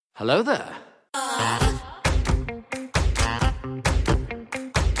Hello there.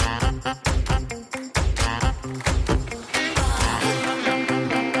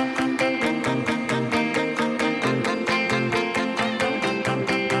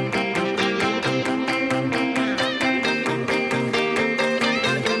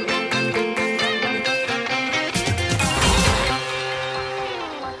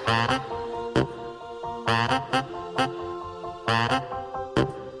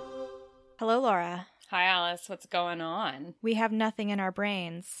 Hello, Laura. Hi, Alice. What's going on? We have nothing in our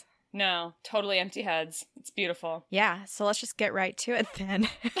brains. No, totally empty heads. It's beautiful. Yeah, so let's just get right to it then.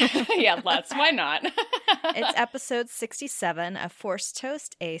 Yeah, let's. Why not? It's episode 67 of Force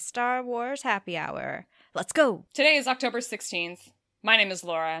Toast, a Star Wars happy hour. Let's go. Today is October 16th. My name is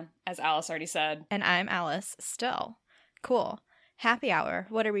Laura, as Alice already said. And I'm Alice still. Cool. Happy hour.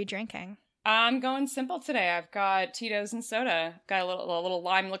 What are we drinking? I'm going simple today. I've got Tito's and soda. Got a little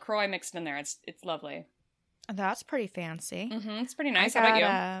lime LaCroix mixed in there. It's lovely. That's pretty fancy. It's pretty nice. How about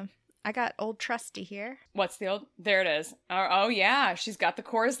you? I got Old Trusty here. What's the old? There it is. Oh, yeah. She's got the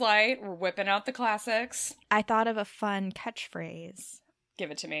Coors Light. We're whipping out the classics. I thought of a fun catchphrase. Give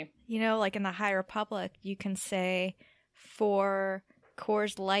it to me. You know, like in the High Republic, you can say, for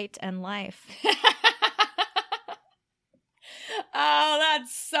Coors Light and life. Oh, that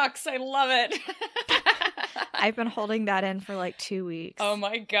sucks. I love it. I've been holding that in for like 2 weeks. Oh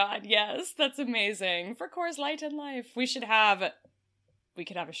my god, yes. That's amazing. For Coors Light and life. We could have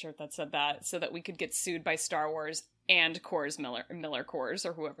a shirt that said that so that we could get sued by Star Wars and Coors Miller Coors,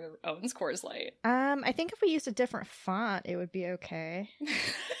 or whoever owns Coors Light. I think if we used a different font, it would be okay.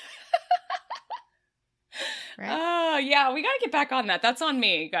 Right? Oh, yeah, we gotta get back on that. That's on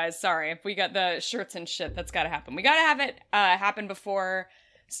me, guys. Sorry. If we got the shirts and shit, that's gotta happen. We gotta have it happen before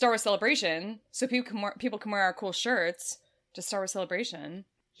Star Wars Celebration, so people can wear our cool shirts to Star Wars Celebration.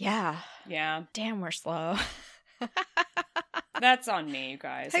 Yeah. Yeah. Damn, we're slow. That's on me, you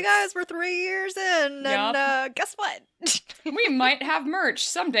guys. Hey guys, we're 3 years in, and guess what? We might have merch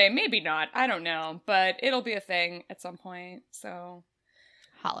someday. Maybe not. I don't know. But it'll be a thing at some point, so...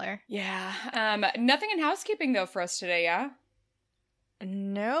 Holler. Yeah. Nothing in housekeeping, though, for us today, yeah?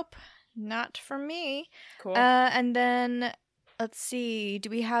 Nope. Not for me. Cool. And then, let's see.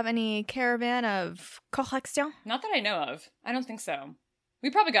 Do we have any caravan of correction? Not that I know of. I don't think so. We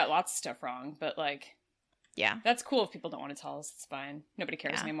probably got lots of stuff wrong, but, like... Yeah. That's cool if people don't want to tell us. It's fine. Nobody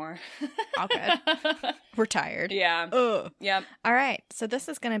cares anymore. All good. We're tired. Yeah. Ugh. Yep. All right. So this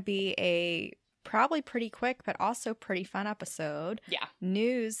is going to be a probably pretty quick, but also pretty fun episode. Yeah.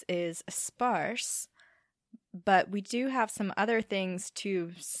 News is sparse, but we do have some other things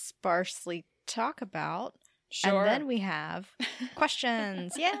to sparsely talk about. Sure. And then we have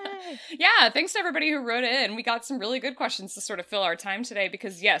questions. Yay! Yeah, thanks to everybody who wrote in. We got some really good questions to sort of fill our time today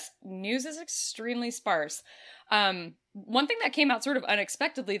because, yes, news is extremely sparse. One thing that came out sort of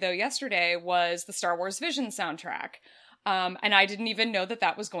unexpectedly, though, yesterday was the Star Wars Vision soundtrack. And I didn't even know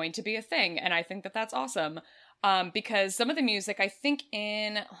that was going to be a thing. And I think that that's awesome. Because some of the music, I think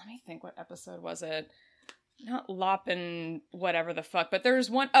let me think, what episode was it? Not Loppin' whatever the fuck, but there's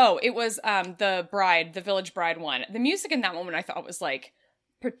one, it was the Village Bride one. The music in that one I thought was like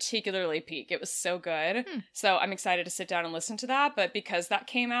particularly peak. It was so good. So I'm excited to sit down and listen to that, but because that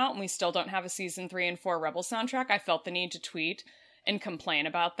came out and we still don't have a season 3 and 4 Rebel soundtrack, I felt the need to tweet and complain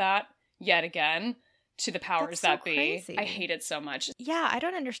about that yet again to the powers that be. Crazy. I hate it so much. Yeah, I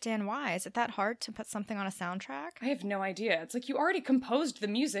don't understand why. Is it that hard to put something on a soundtrack? I have no idea. It's like you already composed the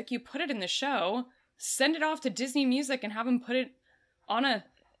music, you put it in the show. Send it off to Disney Music and have them put it on a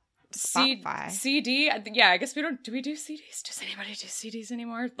CD. Yeah, I guess we don't. Do we do CDs? Does anybody do CDs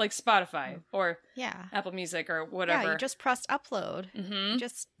anymore? Like Spotify or Apple Music or whatever. Yeah, you just press upload. Mm-hmm.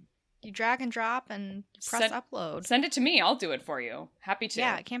 You drag and drop and press upload. Send it to me. I'll do it for you. Happy to.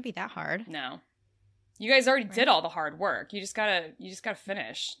 Yeah, it can't be that hard. No. You guys already did all the hard work. You just gotta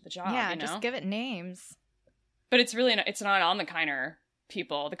finish the job. Yeah, you know? Just give it names. But it's not on the Kiner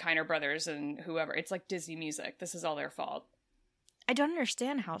people, the Kiner brothers and whoever. It's like Disney Music. This is all their fault. I don't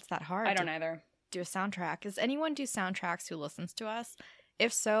understand how it's that hard. I don't either. Do a soundtrack. Does anyone do soundtracks who listens to us?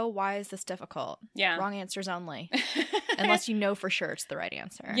 If so, why is this difficult? Yeah. Wrong answers only. Unless you know for sure it's the right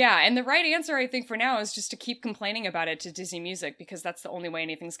answer. Yeah, and the right answer, I think, for now is just to keep complaining about it to Disney Music because that's the only way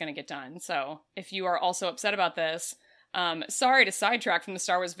anything's going to get done. So if you are also upset about this, sorry to sidetrack from the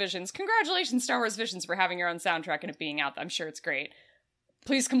Star Wars Visions. Congratulations, Star Wars Visions, for having your own soundtrack and it being out. I'm sure it's great.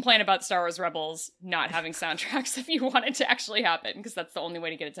 Please complain about Star Wars Rebels not having soundtracks if you want it to actually happen, because that's the only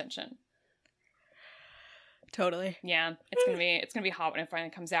way to get attention. Totally. Yeah, it's gonna be hot when it finally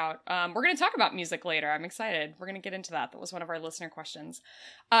comes out. We're gonna talk about music later. I'm excited. We're gonna get into that. That was one of our listener questions.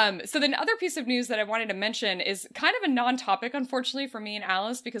 So the other piece of news that I wanted to mention is kind of a non-topic, unfortunately, for me and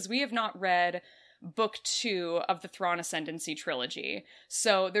Alice, because we have not read book 2 of the Thrawn Ascendancy trilogy.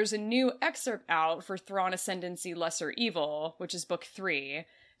 So there's a new excerpt out for Thrawn Ascendancy Lesser Evil, which is book 3.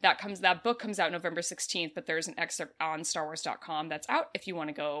 That book comes out November 16th, but there's an excerpt on StarWars.com that's out if you want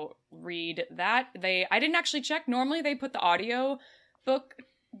to go read that. I didn't actually check. Normally they put the audio book,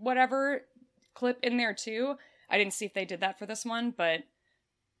 whatever, clip in there too. I didn't see if they did that for this one, but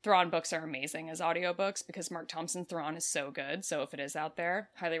Thrawn books are amazing as audiobooks because Mark Thompson's Thrawn is so good. So if it is out there,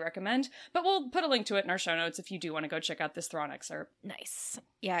 highly recommend. But we'll put a link to it in our show notes if you do want to go check out this Thrawn excerpt. Nice.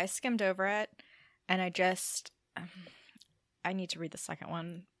 Yeah, I skimmed over it, and I need to read the second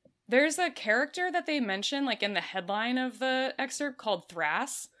one. There's a character that they mention, like, in the headline of the excerpt called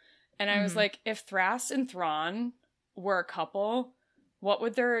Thras. And I was like, if Thras and Thrawn were a couple, what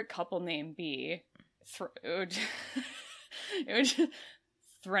would their couple name be? It would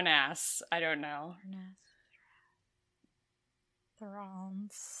Thranas. I don't know.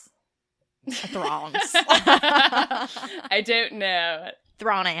 Thrawns. Thrawns. I don't know.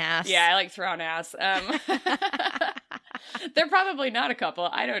 Thrawn ass. Yeah, I like Thrawn ass. They're probably not a couple.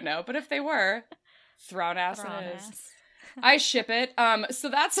 I don't know. But if they were, Thrawn ass it is. I ship it. So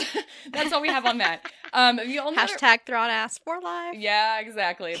that's all we have on that. The only Hashtag Thrawn ass for life. Yeah,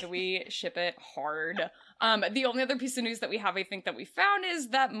 exactly. We ship it hard. The only other piece of news that we have, I think, that we found is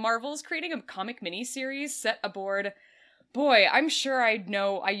that Marvel's creating a comic miniseries set aboard. Boy, I'm sure I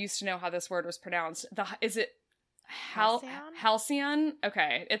used to know how this word was pronounced. Is it Halcyon?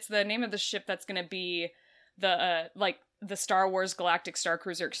 Okay, it's the name of the ship that's going to be the Star Wars Galactic Star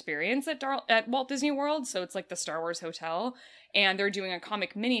Cruiser experience at Walt Disney World. So it's like the Star Wars Hotel, and they're doing a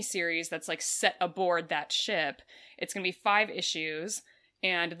comic mini series that's like set aboard that ship. It's going to be 5 issues,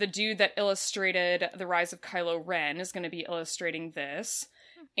 and the dude that illustrated The Rise of Kylo Ren is going to be illustrating this,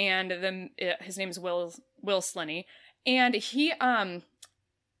 and his name is Will Slenny, and he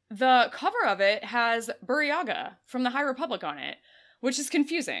the cover of it has Burryaga from the High Republic on it, which is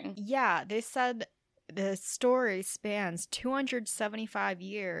confusing. Yeah, they said the story spans 275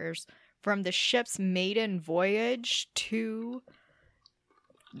 years from the ship's maiden voyage to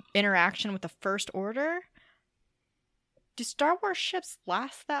interaction with the First Order. Do Star Wars ships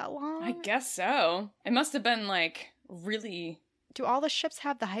last that long? I guess so. It must have been, like, really... Do all the ships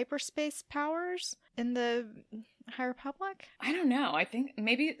have the hyperspace powers in the High Republic? I don't know. I think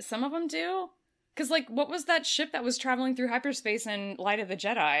maybe some of them do. Because, like, what was that ship that was traveling through hyperspace in Light of the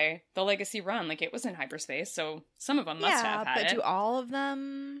Jedi? The Legacy Run. Like, it was in hyperspace, so some of them must have had it. Yeah, but do all of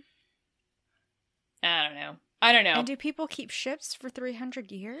them? I don't know. And do people keep ships for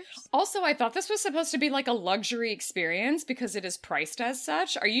 300 years? Also, I thought this was supposed to be, like, a luxury experience because it is priced as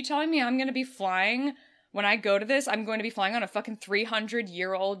such. Are you telling me I'm going to be flying... When I go to this, I'm going to be flying on a fucking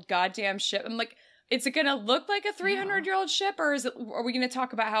 300-year-old goddamn ship? I'm like... Is it going to look like a 300-year-old ship, or are we going to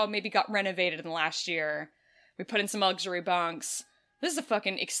talk about how it maybe got renovated in the last year? We put in some luxury bunks. This is a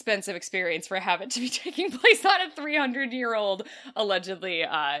fucking expensive experience for it to be taking place on a 300-year-old, allegedly,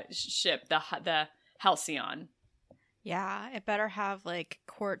 ship, the Halcyon. Yeah, it better have, like,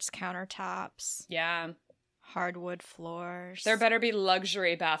 quartz countertops. Yeah. Hardwood floors. There better be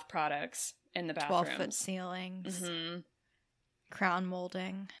luxury bath products in the bathrooms. 12-foot ceilings. Mm-hmm. Crown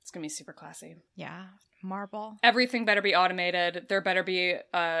molding. It's gonna be super classy. Yeah. Marble. Everything better be automated. There better be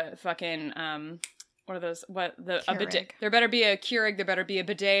a fucking what are those? A bidet. There better be a Keurig. There better be a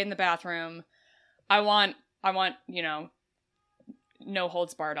bidet in the bathroom. I want, no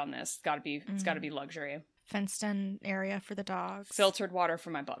holds barred on this. It's gotta be luxury. Fenced in area for the dogs. Filtered water for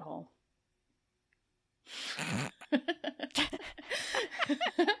my butthole.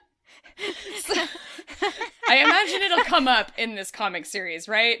 I imagine it'll come up in this comic series,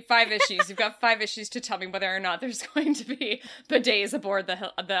 right? 5 issues. You've got 5 issues to tell me whether or not there's going to be bidets aboard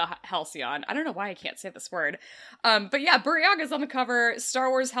the Halcyon. I don't know why I can't say this word. But yeah, Burryaga's on the cover. Star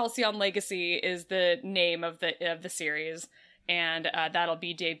Wars Halcyon Legacy is the name of the series. And that'll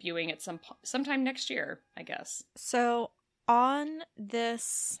be debuting at sometime next year, I guess. So on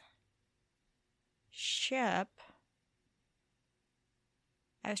this ship...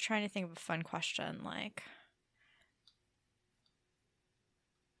 I was trying to think of a fun question, like...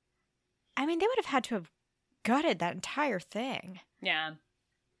 I mean, they would have had to have gutted that entire thing. Yeah.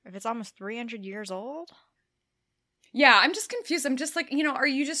 If it's almost 300 years old? Yeah, I'm just confused. I'm just like, are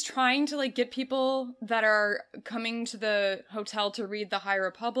you just trying to, like, get people that are coming to the hotel to read the High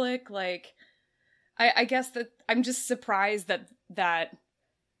Republic? Like, I guess that I'm just surprised that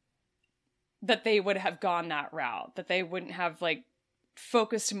that they would have gone that route, that they wouldn't have like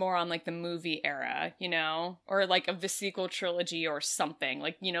focused more on like the movie era, you know, or like of the sequel trilogy or something,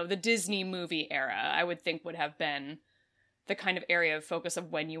 like, you know, the Disney movie era, I would think would have been the kind of area of focus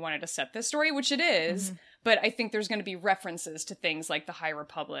of when you wanted to set this story, which it is, but I think there's going to be references to things like the High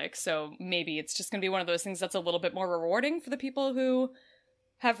Republic, so maybe it's just going to be one of those things that's a little bit more rewarding for the people who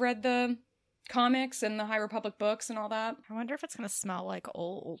have read the comics and the High Republic books and all that. I wonder if it's going to smell like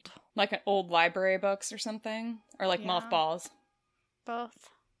old. Like an old library books or something, or like mothballs. Both.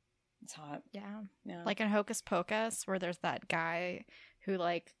 It's hot. Yeah. Yeah. Like in Hocus Pocus, where there's that guy who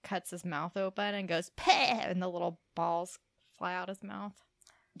like cuts his mouth open and goes, "Peh!" and the little balls fly out his mouth.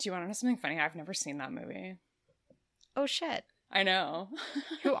 Do you want to know something funny? I've never seen that movie. Oh, shit. I know.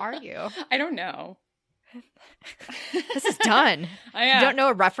 Who are you? I don't know. This is done. Yeah. You don't know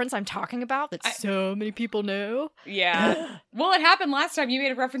a reference I'm talking about that so many people know? Yeah. Well, it happened last time. You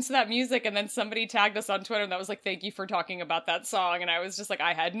made a reference to that music, and then somebody tagged us on Twitter, and that was like, "Thank you for talking about that song." And I was just like,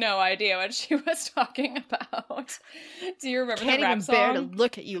 I had no idea what she was talking about. Do you remember Can't the rap even song? bear to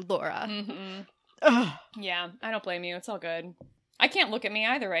look at you, Laura. Mm-hmm. Ugh. Yeah, I don't blame you. It's all good. I can't look at me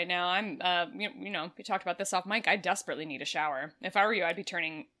either right now. I'm, you know, we talked about this off mic. I desperately need a shower. If I were you, I'd be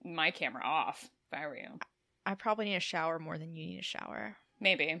turning my camera off. If I were you. I probably need a shower more than you need a shower.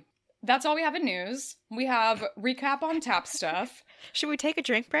 Maybe. That's all we have in news. We have recap on tap stuff. Should we take a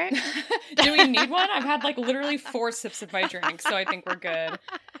drink break? Do we need one? I've had like literally 4 sips of my drink, so I think we're good.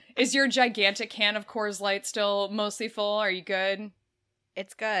 Is your gigantic can of Coors Light still mostly full? Are you good?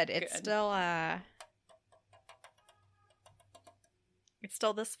 It's good. It's still it's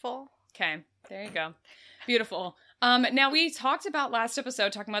still this full. Okay, there you go. Beautiful. Now we talked about last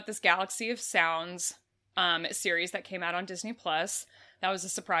episode talking about this Galaxy of Sounds series that came out on Disney Plus. That was a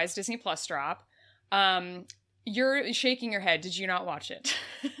surprise Disney Plus drop. You're shaking your head. Did you not watch it?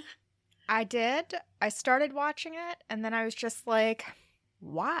 I did. I started watching it, and then I was just like,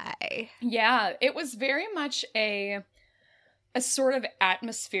 why? Yeah, it was very much a sort of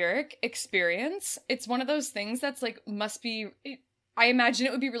atmospheric experience. It's one of those things that's like, must be... I imagine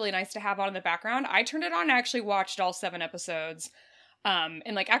it would be really nice to have on in the background. I turned it on and actually watched all 7 episodes.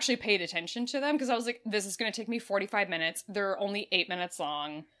 And like actually paid attention to them because I was like, this is going to take me 45 minutes. They're only 8 minutes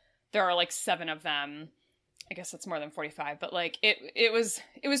long. There are like 7 of them. I guess that's more than 45, but like it was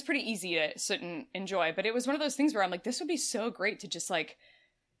pretty easy to sit and enjoy. But it was one of those things where I'm like, this would be so great to just like,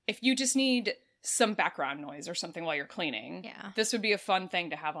 if you just need some background noise or something while you're cleaning, this would be a fun thing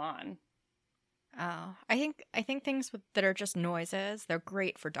to have on. Oh, I think things that are just noises, they're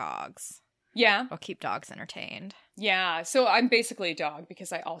great for dogs. Yeah. Will keep dogs entertained. Yeah. So I'm basically a dog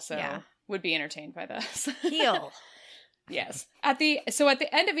because I also would be entertained by this. Heel. Yes. At the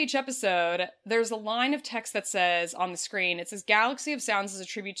end of each episode, there's a line of text that says on the screen, it says, Galaxy of Sounds is a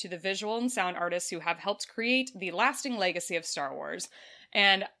tribute to the visual and sound artists who have helped create the lasting legacy of Star Wars.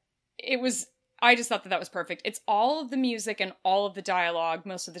 And I just thought that was perfect. It's all of the music and all of the dialogue,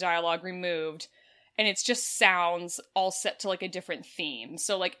 most of the dialogue removed. And it's just sounds all set to like a different theme.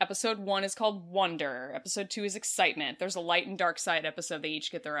 So like episode 1 is called Wonder. Episode 2 is Excitement. There's a light and dark side episode. They each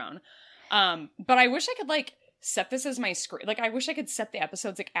get their own. But I wish I could like set this as my screen. Like I wish I could set the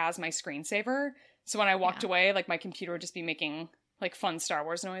episodes like as my screensaver. So when I walked away, like my computer would just be making like fun Star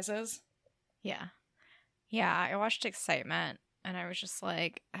Wars noises. Yeah. Yeah. I watched Excitement. And I was just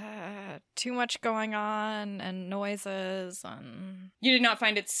like, too much going on and noises and... You did not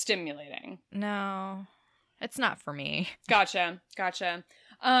find it stimulating? No. It's not for me. Gotcha. I thought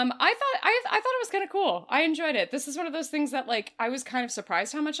it was kind of cool. I enjoyed it. This is one of those things that, like, I was kind of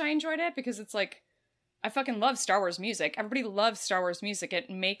surprised how much I enjoyed it because it's like, I fucking love Star Wars music. Everybody loves Star Wars music. It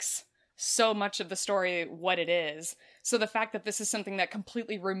makes so much of the story what it is. So the fact that this is something that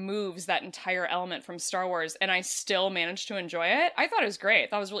completely removes that entire element from Star Wars and I still managed to enjoy it, I thought it was great. I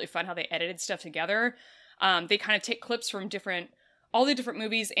thought it was really fun how they edited stuff together. They kind of take clips from all the different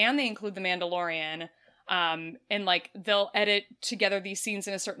movies and they include The Mandalorian. And like they'll edit together these scenes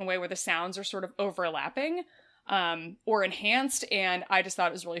in a certain way where the sounds are sort of overlapping or enhanced, and I just thought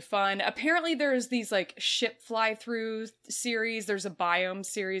it was really fun. Apparently there's these like ship fly through series. There's a biome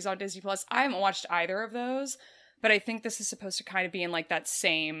series on Disney Plus. I haven't watched either of those, but I think this is supposed to kind of be in like that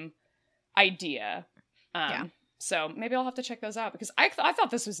same idea. So maybe I'll have to check those out because I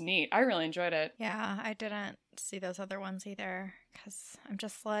thought this was neat. I really enjoyed it. Yeah, I didn't see those other ones either because I'm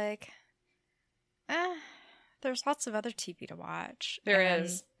just like, there's lots of other TV to watch. There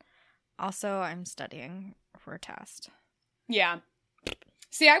is. Also, I'm studying for a test. Yeah.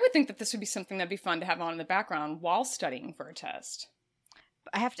 See, I would think that this would be something that'd be fun to have on in the background while studying for a test.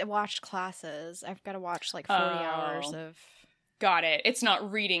 I have to watch classes. I've got to watch like 40 hours of Got it. It's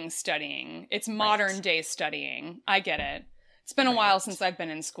not reading, studying. It's modern day studying. I get it. It's been a while since I've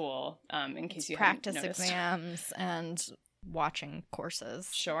been in school, in case you haven't noticed. Practice exams and watching courses.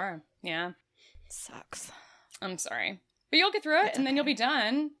 Sure. Yeah. Sucks. I'm sorry. But you'll get through it, and then you'll be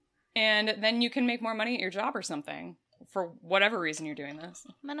done. And then you can make more money at your job or something. For whatever reason you're doing this.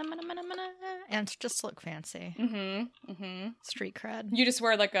 And just look fancy. Mm-hmm. Mm-hmm. Street cred. You just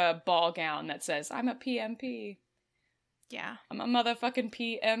wear like a ball gown that says, I'm a PMP. Yeah. I'm a motherfucking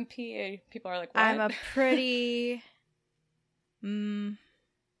PMP. People are like, what? I'm a pretty...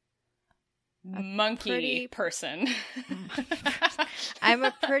 monkey person. I'm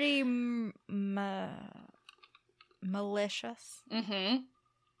a pretty malicious. Mm-hmm.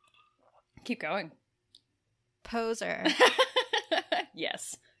 Keep going. Poser.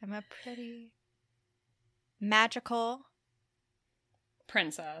 Yes. I'm a pretty magical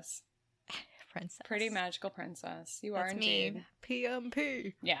princess. Pretty magical princess. You are indeed. Me.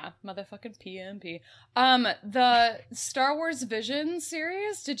 PMP. Yeah, motherfucking PMP. The Star Wars Vision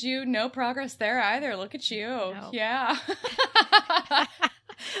series, did you no progress there either? Look at you. No. Yeah.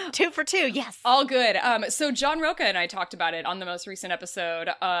 2 for 2, yes. All good. So John Roca and I talked about it on the most recent episode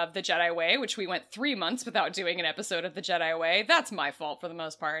of The Jedi Way, which we went 3 months without doing an episode of The Jedi Way. That's my fault for the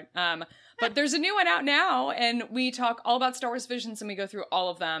most part. But there's a new one out now, and we talk all about Star Wars Visions, and we go through all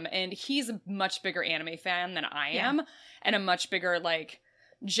of them. And he's a much bigger anime fan than I am, and a much bigger, like,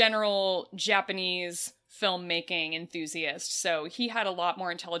 general Japanese filmmaking enthusiast. So he had a lot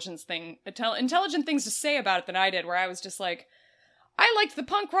more intelligent things to say about it than I did, where I was just like, I liked the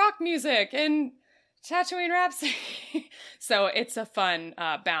punk rock music and Tatooine Rhapsody. So it's a fun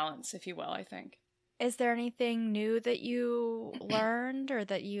balance, if you will, I think. Is there anything new that you learned or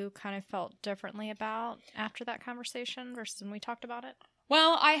that you kind of felt differently about after that conversation versus when we talked about it?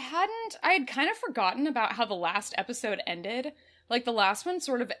 Well, I had kind of forgotten about how the last episode ended. Like, the last one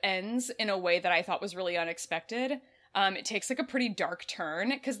sort of ends in a way that I thought was really unexpected. It takes, like, a pretty dark turn,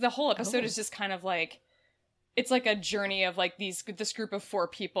 because the whole episode is just kind of like, it's like a journey of like this group of 4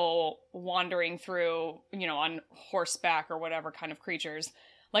 people wandering through, you know, on horseback or whatever kind of creatures,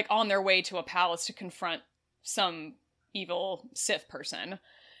 like on their way to a palace to confront some evil Sith person.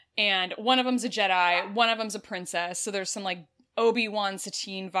 And one of them's a Jedi, one of them's a princess. So there's some like Obi-Wan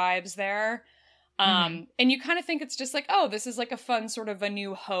Satine vibes there. And you kind of think it's just like, oh, this is like a fun sort of a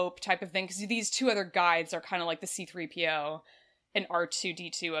New Hope type of thing. Because these 2 other guides are kind of like the C-3PO and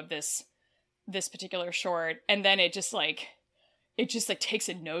R2-D2 of this particular short, and then it just takes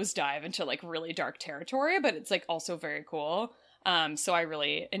a nosedive into like really dark territory, but it's like also very cool. So I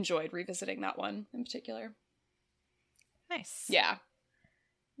really enjoyed revisiting that one in particular. Nice. Yeah.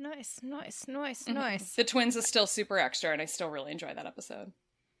 Nice. The twins is still super extra, and I still really enjoy that episode.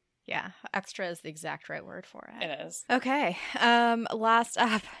 Yeah, extra is the exact right word for it. It is. Okay. Last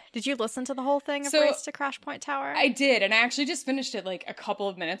up, did you listen to the whole thing of Race to Crash Point Tower? I did, and I actually just finished it like a couple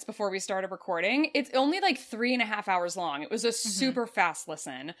of minutes before we started recording. It's only like 3.5 hours long. It was a super fast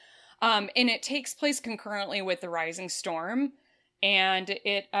listen. And it takes place concurrently with The Rising Storm, and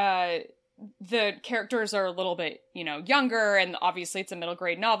the characters are a little bit, you know, younger, and obviously it's a middle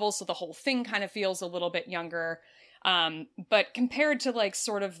grade novel, so the whole thing kind of feels a little bit younger. But compared to like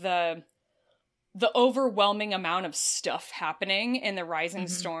sort of the overwhelming amount of stuff happening in The Rising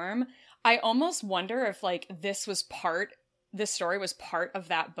Storm, I almost wonder if like this story was part of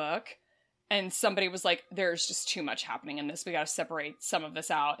that book, and somebody was like, there's just too much happening in this, we gotta separate some of this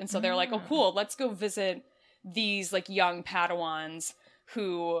out. And so they're like, oh cool, let's go visit these like young Padawans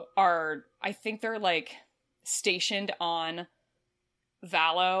who are, I think they're like stationed on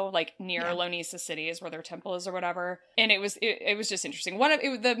Valo, like near Lonisa City is where their temple is or whatever. And it was just interesting.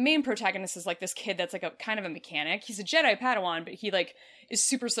 The main protagonist is like this kid that's like a kind of a mechanic. He's a Jedi Padawan, but he like is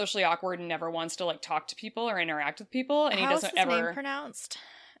super socially awkward and never wants to like talk to people or interact with people. And he doesn't ever. How is his name pronounced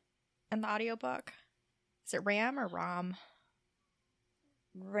in the audiobook? Is it Ram or Ram?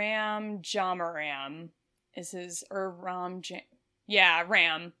 Ram Jamaram is his, or Ram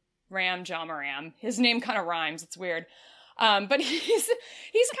Jamaram. His name kind of rhymes. It's weird. But he's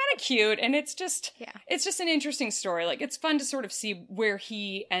kind of cute, and it's just an interesting story. Like, it's fun to sort of see where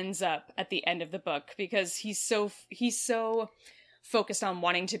he ends up at the end of the book, because he's so focused on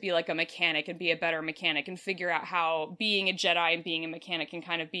wanting to be like a mechanic and be a better mechanic and figure out how being a Jedi and being a mechanic can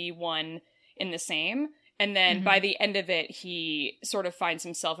kind of be one in the same. And then by the end of it, he sort of finds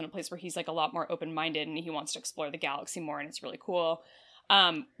himself in a place where he's like a lot more open-minded and he wants to explore the galaxy more, and it's really cool.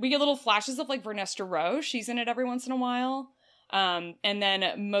 We get little flashes of like Vernestra Roche. She's in it every once in a while. And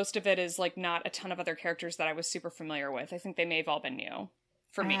then most of it is like not a ton of other characters that I was super familiar with. I think they may have all been new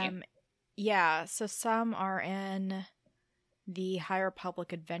for me. Yeah, so some are in the High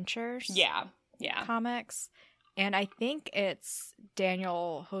Republic Adventures Yeah. comics. And I think it's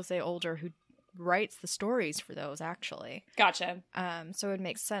Daniel Jose Older who writes the stories for those, actually. Gotcha. So it would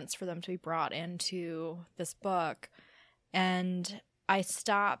make sense for them to be brought into this book. And I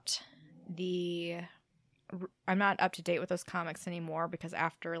stopped I'm not up to date with those comics anymore because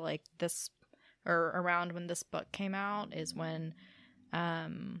after like this, or around when this book came out, is when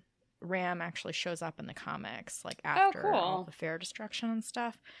Ram actually shows up in the comics, like after all the fair destruction and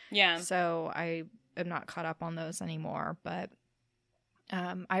stuff. Yeah. So I am not caught up on those anymore, but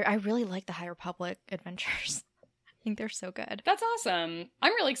I really like the High Republic Adventures. I think they're so good. That's awesome.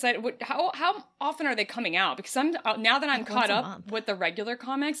 I'm really excited. How often are they coming out? Because now that I'm caught up with the regular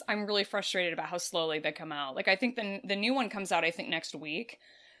comics, I'm really frustrated about how slowly they come out. Like, I think the new one comes out, I think, next week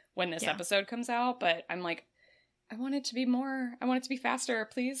when this episode comes out. But I'm like, I want it to be faster,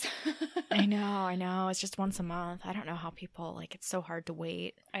 please. I know. It's just once a month. I don't know how people, like, it's so hard to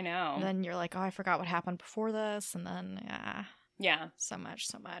wait. I know. And then you're like, oh, I forgot what happened before this. And then, yeah. So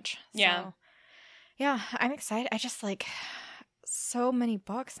much. Yeah. So, yeah, I'm excited. I just like so many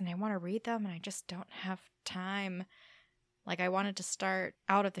books and I want to read them and I just don't have time. Like, I wanted to start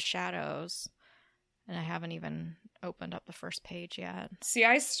Out of the Shadows and I haven't even opened up the first page yet. See,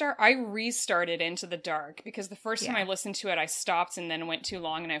 I restarted Into the Dark because the first time I listened to it, I stopped and then went too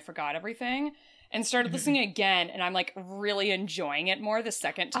long and I forgot everything and started listening again. And I'm like really enjoying it more the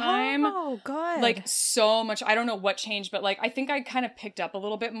second time. Oh, good. Like so much. I don't know what changed, but like, I think I kind of picked up a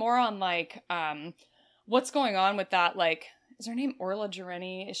little bit more on like, what's going on with that? Like, is her name Orla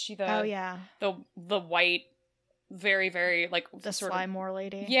Jareni? Is she the white, very, very like the sort Slymore of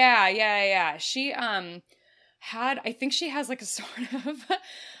lady? Yeah. She, I think she has like a sort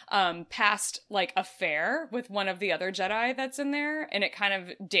of past like affair with one of the other Jedi that's in there, and it kind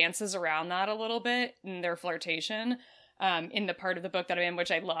of dances around that a little bit in their flirtation in the part of the book that I'm in,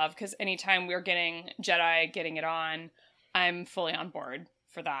 which I love because anytime we're getting Jedi getting it on, I'm fully on board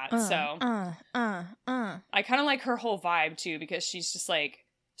for that. I kind of like her whole vibe too because she's just like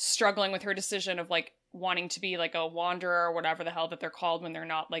struggling with her decision of like wanting to be like a wanderer or whatever the hell that they're called when they're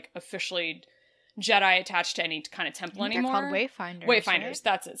not like officially Jedi attached to any kind of temple anymore. They're called Wayfinders. Wayfinders, right?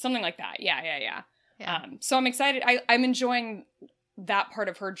 That's it. Something like that. Yeah. So I'm excited. I'm enjoying that part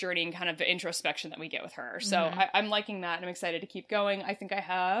of her journey and kind of the introspection that we get with her. So I'm liking that and I'm excited to keep going. I think I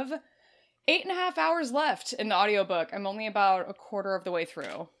have 8.5 hours left in the audiobook. I'm only about a quarter of the way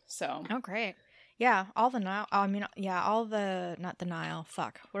through. So. Oh, great. Yeah, not the Nile.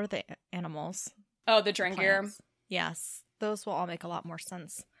 Fuck. What are the animals? Oh, the Drengir. Yes. Those will all make a lot more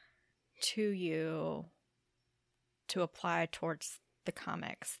sense to you to apply towards the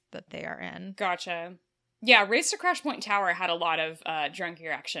comics that they are in. Gotcha. Yeah, Race to Crash Point Tower had a lot of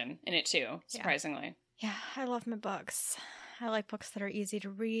Drengir action in it too, surprisingly. Yeah, I love my books. I like books that are easy to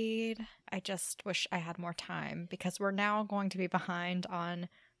read. I just wish I had more time because we're now going to be behind on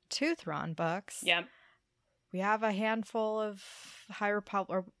 2 Thrawn books. Yep. We have a handful of High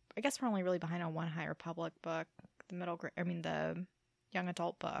Republic, or I guess we're only really behind on one High Republic book, the young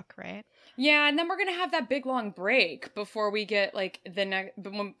adult book, right? Yeah, and then we're gonna have that big long break before we get like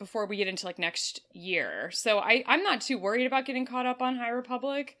before we get into like next year. So I'm not too worried about getting caught up on High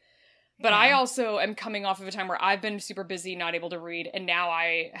Republic, but I also am coming off of a time where I've been super busy, not able to read, and now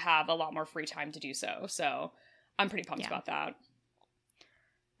I have a lot more free time to do so. So I'm pretty pumped about that.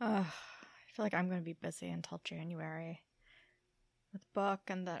 I feel like I'm going to be busy until January with book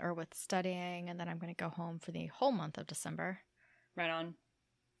or with studying, and then I'm going to go home for the whole month of December. Right on.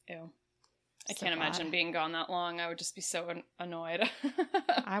 Ew. I can't imagine being gone that long. I would just be so annoyed.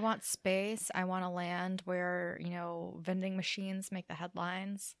 I want space. I want a land where, vending machines make the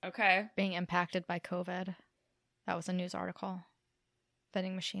headlines. Okay. Being impacted by COVID. That was a news article.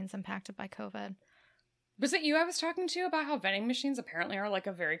 Vending machines impacted by COVID. Was it you I was talking to about how vending machines apparently are like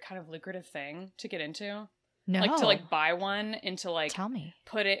a very kind of lucrative thing to get into? No. Like to like buy one and to like tell me,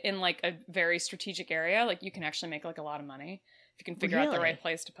 put it in like a very strategic area. Like you can actually make like a lot of money if you can figure out the right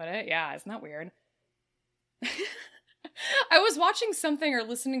place to put it. Yeah, isn't that weird? I was watching something or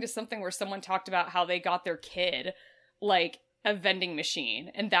listening to something where someone talked about how they got their kid like a vending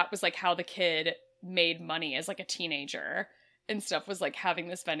machine, and that was like how the kid made money as like a teenager and stuff, was like having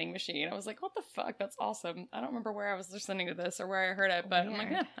this vending machine. I was like, what the fuck? That's awesome. I don't remember where I was listening to this or where I heard it, but weird. I'm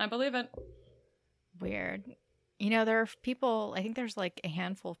like, yeah, I believe it. Weird. There are people, I think there's like a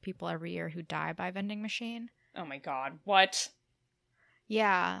handful of people every year who die by vending machine. Oh my God. What?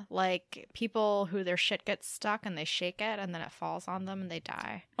 Yeah, like people who their shit gets stuck and they shake it and then it falls on them and they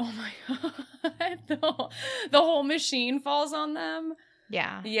die. Oh my God. The whole machine falls on them?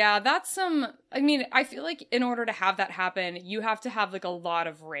 Yeah. Yeah, that's some. I mean, I feel like in order to have that happen, you have to have like a lot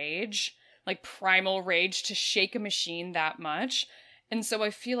of rage, like primal rage to shake a machine that much. And so I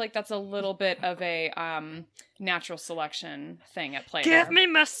feel like that's a little bit of a natural selection thing at play there. Give me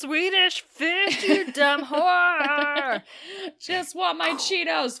my Swedish fish, you dumb whore! Just want my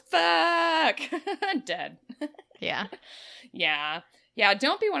Cheetos. Fuck. Dead. Yeah. Yeah. Yeah,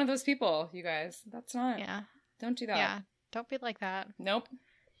 don't be one of those people, you guys. That's not. Yeah. Don't do that. Yeah. Don't be like that. Nope.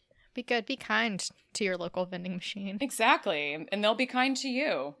 Be good. Be kind to your local vending machine. Exactly. And they'll be kind to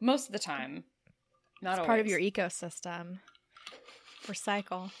you most of the time. Not It's always. part of your ecosystem.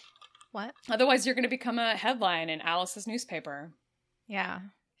 Recycle. What? Otherwise, you're going to become a headline in Alice's newspaper. Yeah.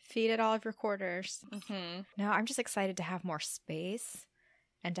 Feed it all of your quarters. Mm-hmm. No, I'm just excited to have more space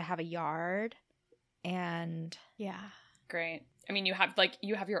and to have a yard. And yeah. Great. I mean, you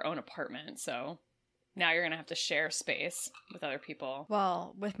have your own apartment, so now you're going to have to share space with other people.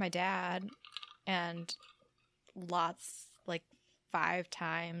 Well, with my dad and lots, like 5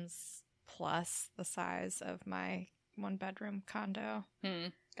 times plus the size of my 1-bedroom condo.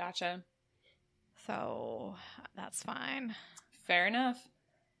 Gotcha. So that's fine. Fair enough.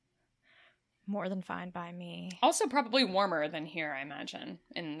 More than fine by me. Also probably warmer than here, I imagine,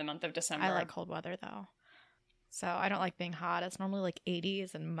 in the month of December. I like cold weather, though. So I don't like being hot. It's normally like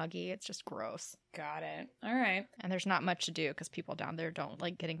 80s and muggy. It's just gross. Got it. All right. And there's not much to do because people down there don't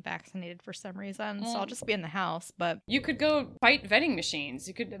like getting vaccinated for some reason. So I'll just be in the house. But you could go fight vending machines.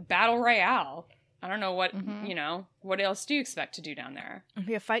 You could battle royale. I don't know what, what else do you expect to do down there? it'll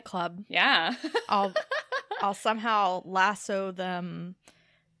be a fight club. Yeah. I'll somehow lasso them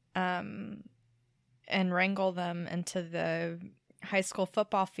and wrangle them into the high school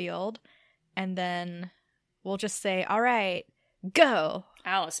football field, and then we'll just say, all right, go.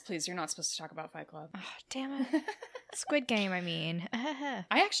 Alice, please, you're not supposed to talk about Fight Club. Oh, damn it. Squid Game, I mean. I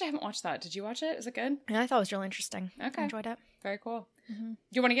actually haven't watched that. Did you watch it? Is it good? And I thought it was really interesting. Okay. I enjoyed it. Very cool. Do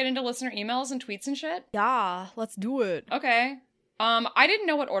you want to get into listener emails and tweets and shit? Yeah, let's do it. Okay. I didn't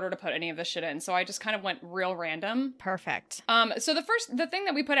know what order to put any of this shit in, so I just kind of went real random. Perfect. So the thing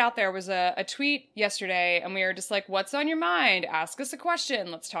that we put out there was a tweet yesterday, and we were just like, what's on your mind? Ask us a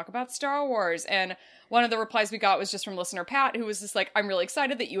question. Let's talk about Star Wars. And one of the replies we got was just from listener Pat, who was just like, I'm really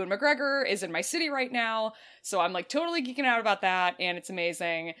excited that Ewan McGregor is in my city right now. So I'm like totally geeking out about that, and it's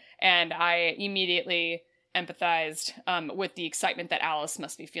amazing. And I immediately empathized with the excitement that Alice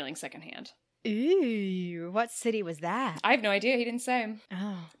must be feeling secondhand. Ooh, what city was that? I have no idea. He didn't say.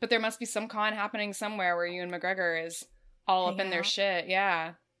 Oh. But there must be some con happening somewhere where Ewan McGregor is all up in their shit.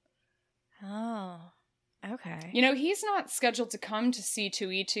 Yeah. Oh. Okay. You know, he's not scheduled to come to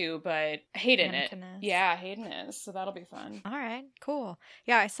C2E2, but Hayden Anakin it. is. Yeah, Hayden is. So that'll be fun. All right, cool.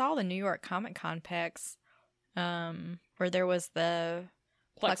 Yeah, I saw the New York Comic Con pics where there was the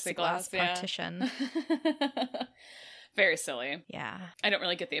plexiglass partition. Yeah. Very silly. Yeah. I don't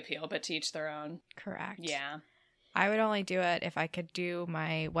really get the appeal, but to each their own. Correct. Yeah. I would only do it if I could do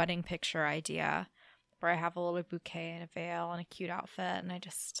my wedding picture idea where I have a little bouquet and a veil and a cute outfit and I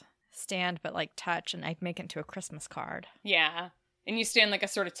just stand but like touch and I'd make it into a Christmas card. Yeah. And you stand like a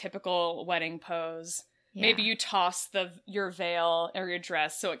sort of typical wedding pose. Yeah. Maybe you toss your veil or your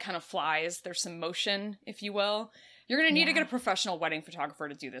dress so it kind of flies. There's some motion, if you will. You're going to need to get a professional wedding photographer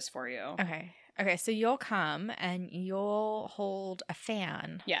to do this for you. Okay, so you'll come and you'll hold a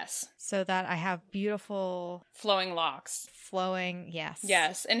fan. Yes. So that I have beautiful flowing locks. Flowing, yes.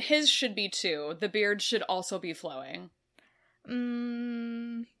 Yes, and his should be too. The beard should also be flowing.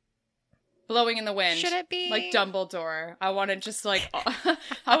 Blowing in the wind. Should it be? Like Dumbledore. I want to just like,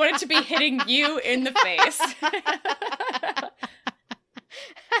 I want it to be hitting you in the face.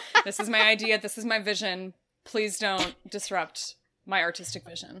 This is my idea. This is my vision. Please don't disrupt my artistic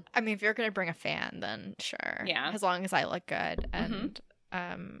vision. I mean, if you're going to bring a fan, then sure. Yeah. As long as I look good and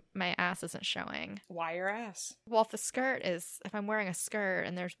my ass isn't showing. Why your ass? Well, if I'm wearing a skirt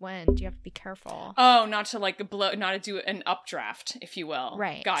and there's wind, you have to be careful. Oh, not to like not to do an updraft, if you will.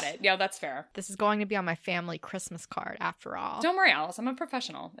 Right. Got it. Yeah, that's fair. This is going to be on my family Christmas card after all. Don't worry, Alice. I'm a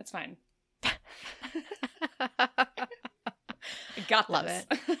professional. It's fine. I got Love this.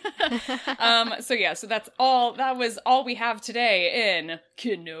 it. So that's all. That was all we have today in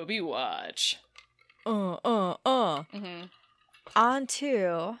Kenobi Watch. On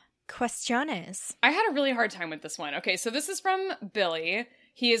to questiones. I had a really hard time with this one. Okay, so this is from Billy.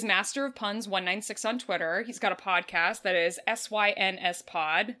 He is Master of Puns 196 on Twitter. He's got a podcast that is SYNS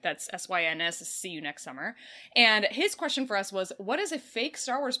Pod. That's SYNS. See you next summer. And his question for us was, what is a fake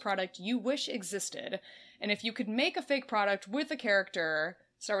Star Wars product you wish existed? And if you could make a fake product with a character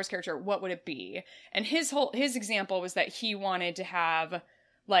Star Wars character, what would it be? And his example was that he wanted to have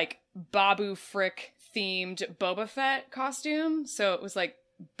like Babu Frick themed Boba Fett costume. So it was like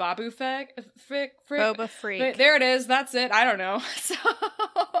Babu Frick. Boba Freak. There it is. That's it. I don't know.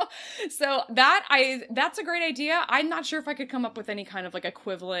 So that's a great idea. I'm not sure if I could come up with any kind of like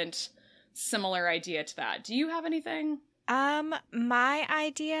equivalent, similar idea to that. Do you have anything? My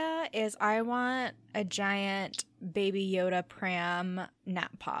idea is I want a giant Baby Yoda pram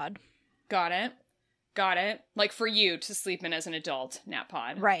nap pod. Got it. Like for you to sleep in as an adult nap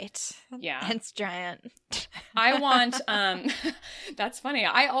pod. Right. Yeah. It's giant. I want, that's funny.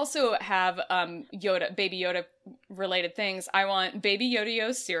 I also have, Baby Yoda related things. I want Baby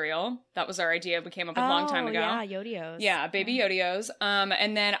Yoda cereal. That was our idea we came up with a long time ago. Yeah, Yodios. Yeah, Baby Yodios.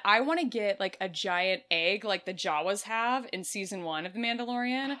 And then I want to get like a giant egg like the Jawas have in season 1 of The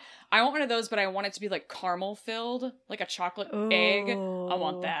Mandalorian. I want one of those, but I want it to be like caramel filled, like a chocolate egg. I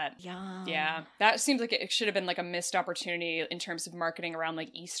want that. Yum. Yeah. That seems like it should have been like a missed opportunity in terms of marketing around like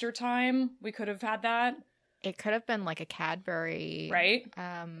Easter time. We could have had that. It could have been like a Cadbury. Right?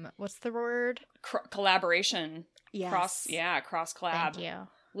 What's the word? Collaboration. Yes. Cross collab. Thank you.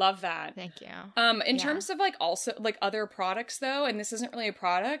 Love that. Thank you. In terms of like also like other products though, and this isn't really a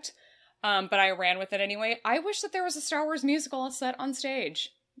product, but I ran with it anyway. I wish that there was a Star Wars musical set on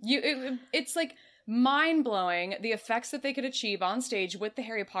stage. It's like mind-blowing the effects that they could achieve on stage with the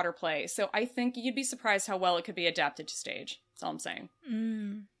Harry Potter play. So I think you'd be surprised how well it could be adapted to stage. That's all I'm saying.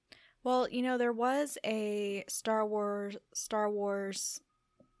 Well, there was a Star Wars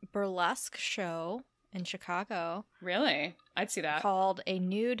burlesque show in Chicago. Really? I'd see that. Called A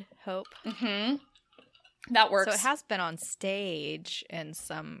Nude Hope. Mm-hmm. That works. So it has been on stage in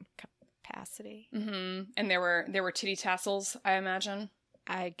some capacity. Mm-hmm. And there were titty tassels, I imagine.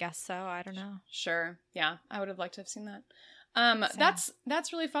 I guess so. I don't know. Sure. Yeah. I would have liked to have seen that.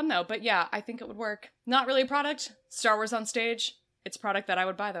 That's really fun though. But yeah, I think it would work. Not really a product. Star Wars on stage. It's a product that I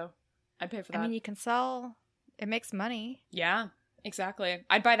would buy though. I'd pay for that. I mean, you can sell. It makes money. Yeah, exactly.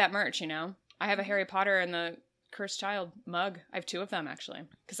 I'd buy that merch, I have a Harry Potter and the Cursed Child mug. I have 2 of them actually.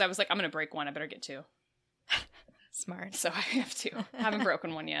 Because I was like, I'm going to break one. I better get 2. Smart. So I have 2. Haven't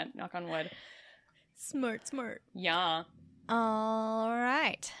broken one yet. Knock on wood. Smart. Yeah. All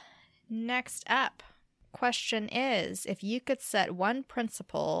right. Next up, question is, if you could set one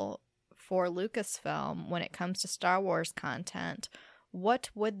principle for Lucasfilm when it comes to Star Wars content, what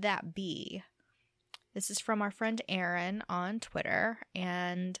would that be? This is from our friend Aaron on Twitter,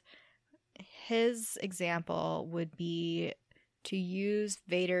 and his example would be to use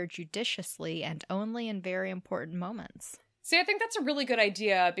Vader judiciously and only in very important moments. See, I think that's a really good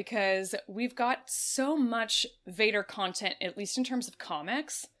idea because we've got so much Vader content, at least in terms of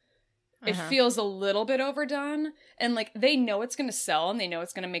comics. It feels a little bit overdone. And, like, they know it's going to sell and they know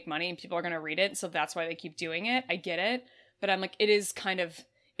it's going to make money and people are going to read it. So that's why they keep doing it. I get it. But I'm like,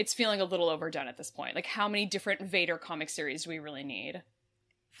 it's feeling a little overdone at this point. Like, how many different Vader comic series do we really need?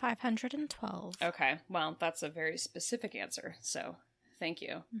 512. Okay. Well, that's a very specific answer. So thank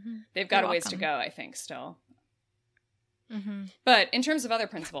you. Mm-hmm. They've got a ways to go, I think, still. Mm-hmm. But in terms of other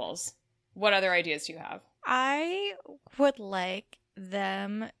principles, what other ideas do you have? I would like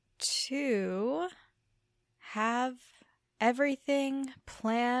them to have everything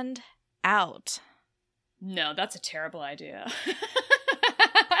planned out. No, that's a terrible idea.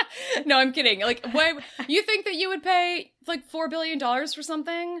 No, I'm kidding. Like, why you think that you would pay like $4 billion for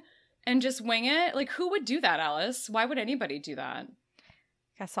something and just wing it? Like, who would do that, Alice? Why would anybody do that?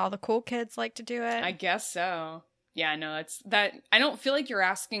 Guess all the cool kids like to do it. I guess so. Yeah, no, it's that. I don't feel like you're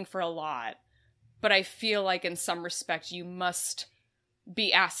asking for a lot, but I feel like in some respect you must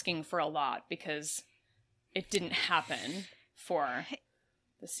be asking for a lot because it didn't happen for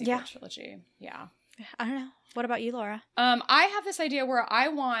the sequel trilogy. Yeah. I don't know. What about you, Laura? I have this idea where I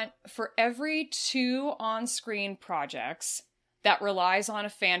want for every 2 on-screen projects that relies on a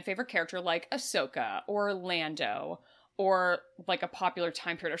fan favorite character like Ahsoka or Lando or like a popular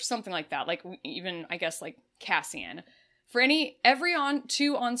time period or something like that. Like even, I guess, like Cassian. For every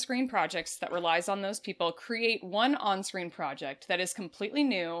 2 on-screen projects that relies on those people, create 1 on-screen project that is completely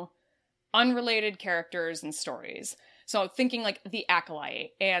new, unrelated characters and stories. So thinking like The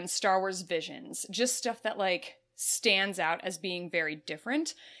Acolyte and Star Wars Visions, just stuff that like stands out as being very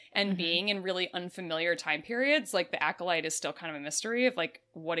different and being in really unfamiliar time periods. Like The Acolyte is still kind of a mystery of like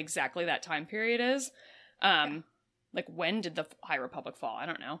what exactly that time period is. Like when did the High Republic fall? I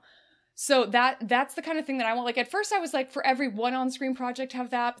don't know. So that's the kind of thing that I want. Like at first I was like, for every 1 on-screen project have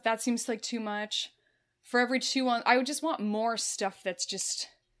that, but that seems like too much. For every 2 I would just want more stuff that's just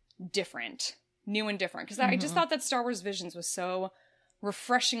different. New and different. Because I just thought that Star Wars Visions was so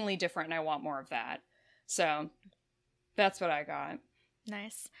refreshingly different, and I want more of that. So that's what I got.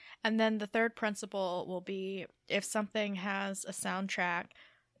 Nice. And then the third principle will be if something has a soundtrack,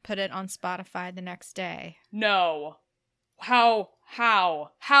 put it on Spotify the next day. No. How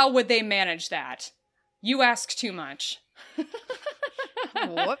would they manage that? You ask too much.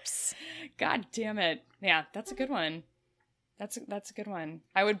 Whoops. God damn it. Yeah, that's a good one. That's a good one.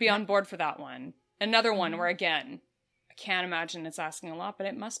 I would be on board for that one. Another one where, again, I can't imagine it's asking a lot, but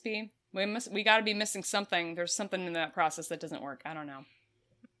it must be. We got to be missing something. There's something in that process that doesn't work. I don't know.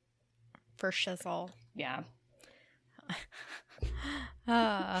 For shizzle. Yeah.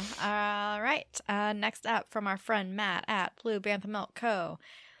 All right. Next up from our friend Matt at Blue Bantha Milk Co.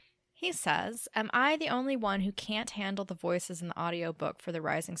 He says, am I the only one who can't handle the voices in the audiobook for The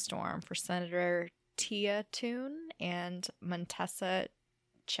Rising Storm for Senator Tia Toon and Montessa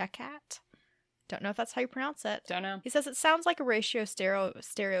Chekat? Don't know if that's how you pronounce it. Don't know. He says it sounds like a ratio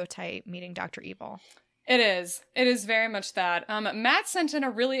stereotype meeting Dr. Evil. It is. It is very much that. Matt sent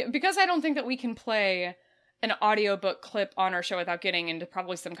in because I don't think that we can play an audiobook clip on our show without getting into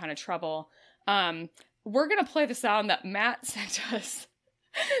probably some kind of trouble. We're going to play the sound that Matt sent us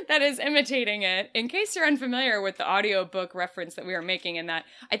that is imitating it. In case you're unfamiliar with the audiobook reference that we are making, in that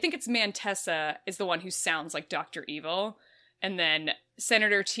I think it's Mantessa is the one who sounds like Dr. Evil. And then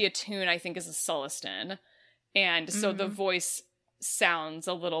Senator Tia Toon, I think, is a Sulliston. And so the voice sounds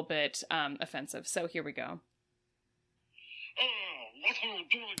a little bit offensive. So here we go. Oh, what are you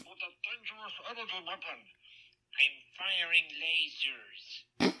doing with that dangerous energy weapon? I'm firing lasers.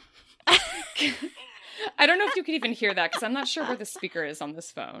 I don't know if you could even hear that because I'm not sure where the speaker is on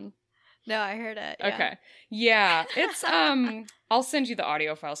this phone. No, I heard it. Yeah. Okay. Yeah, it's I'll send you the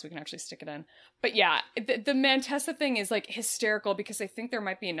audio file so we can actually stick it in. But yeah, the Mantessa thing is like hysterical because I think there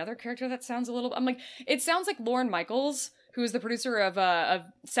might be another character that sounds a little, I'm like, it sounds like Lorne Michaels, who is the producer of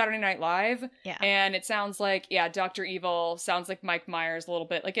Saturday Night Live. Yeah. And it sounds like, Dr. Evil, sounds like Mike Myers a little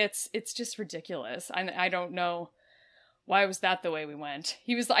bit. Like it's just ridiculous. I don't know why was that the way we went.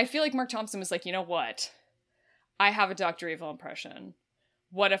 I feel like Mark Thompson was like, you know what? I have a Dr. Evil impression.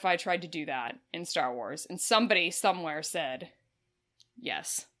 What if I tried to do that in Star Wars? And somebody somewhere said,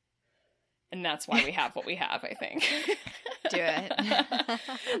 yes. And that's why we have what we have, I think. Do it.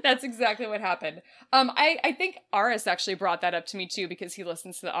 That's exactly what happened. I think Aris actually brought that up to me too because he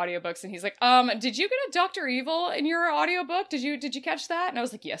listens to the audiobooks and he's like, did you get a Dr. Evil in your audiobook? Did you catch that? And I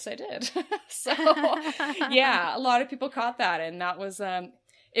was like, yes, I did. So yeah, a lot of people caught that, and that was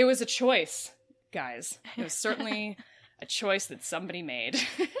it was a choice, guys. It was certainly a choice that somebody made.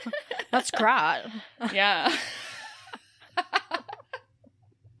 That's great. Yeah.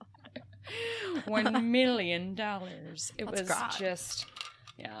 $1 million. It was just,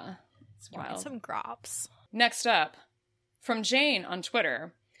 yeah, it's wild. Some grops. Next up, from Jane on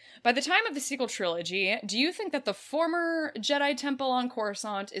Twitter. By the time of the sequel trilogy, do you think that the former Jedi Temple on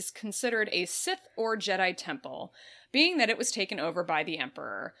Coruscant is considered a Sith or Jedi Temple, being that it was taken over by the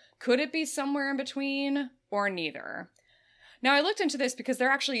Emperor? Could it be somewhere in between, or neither? Now, I looked into this because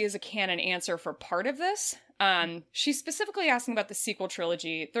there actually is a canon answer for part of this. She's specifically asking about the sequel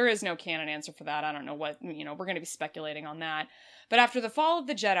trilogy. There is no canon answer for that. I don't know what, we're going to be speculating on that. But after the fall of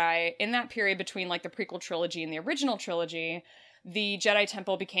the Jedi, in that period between like the prequel trilogy and the original trilogy, the Jedi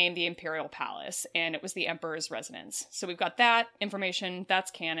Temple became the Imperial Palace, and it was the Emperor's residence. So we've got that information.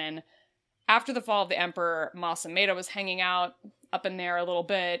 That's canon. After the fall of the Emperor, Mas Amedda was hanging out up in there a little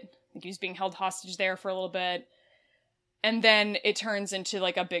bit. I think he was being held hostage there for a little bit. And then it turns into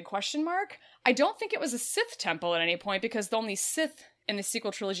like a big question mark. I don't think it was a Sith temple at any point because the only Sith in the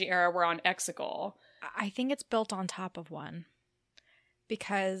sequel trilogy era were on Exegol. I think it's built on top of one.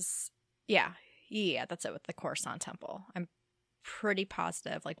 Because, yeah, that's it with the Coruscant temple. I'm pretty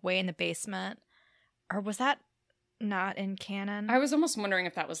positive, like way in the basement. Or was that not in canon? I was almost wondering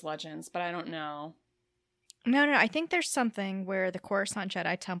if that was Legends, but I don't know. No, I think there's something where the Coruscant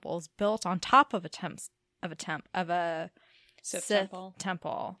Jedi temple is built on top of a Sith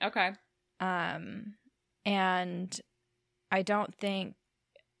temple. Okay. And I don't think.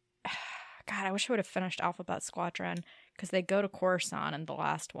 God, I wish I would have finished Alphabet Squadron because they go to Coruscant in the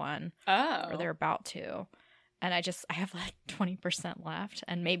last one. Oh. Or they're about to. And I have like 20% left,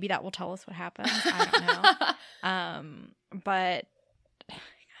 and maybe that will tell us what happens. I don't know. But God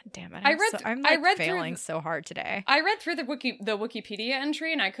damn it! I'm failing so hard today. I read through the Wikipedia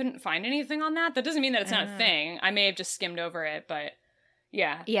entry, and I couldn't find anything on that. That doesn't mean that it's not a thing. I may have just skimmed over it, but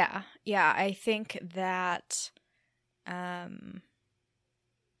yeah, I think that. I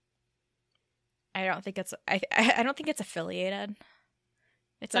don't think it's. I don't think it's affiliated.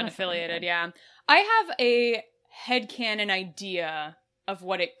 It's unaffiliated, yeah. I have a headcanon idea of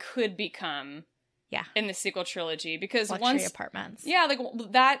what it could become Yeah. in the sequel trilogy. Because Luxury apartments. Yeah, like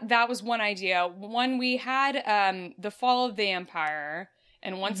that was one idea. One, we had the fall of the Empire,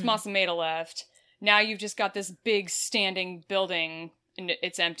 and once Mas Amedda left, now you've just got this big standing building, and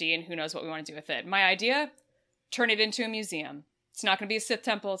it's empty, and who knows what we want to do with it. My idea, turn it into a museum. It's not going to be a Sith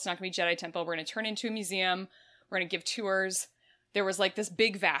temple, it's not going to be a Jedi temple. We're going to turn it into a museum. We're going to give tours. There was like this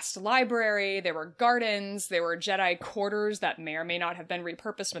big vast library, there were gardens, there were Jedi quarters that may or may not have been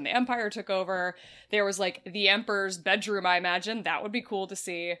repurposed when the Empire took over. There was like the Emperor's bedroom, I imagine. That would be cool to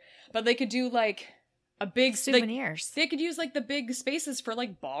see. But they could do like a big souvenirs. They could use like the big spaces for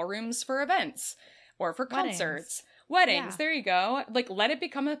like ballrooms for events or for Weddings. concerts. Weddings, Yeah. there you go. Like let it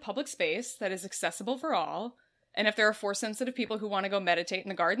become a public space that is accessible for all. And if there are Force sensitive people who want to go meditate in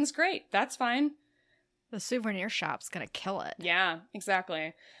the gardens, great. That's fine. The souvenir shop's gonna kill it. Yeah,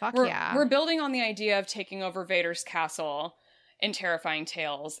 exactly. Fuck yeah. We're building on the idea of taking over Vader's castle in Terrifying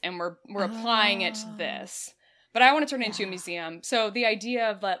Tales, and we're applying it to this. But I want to turn it into a museum. So the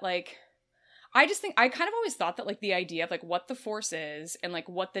idea of that, like, I just think, I kind of always thought that, like, the idea of, like, what the Force is and, like,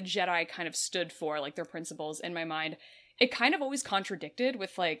 what the Jedi kind of stood for, like, their principles in my mind, it kind of always contradicted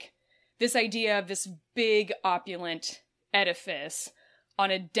with, like, this idea of this big, opulent edifice on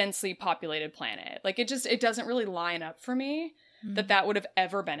a densely populated planet. Like, it doesn't really line up for me that would have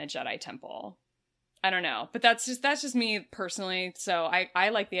ever been a Jedi temple. I don't know. But that's just me personally. So I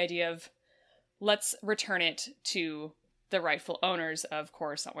like the idea of let's return it to the rightful owners of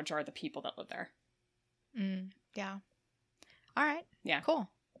Coruscant, which are the people that live there. Yeah. All right. Yeah. Cool.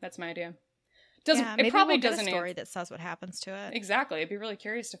 That's my idea. Maybe It probably we'll get doesn't a story that says what happens to it. Exactly. I'd be really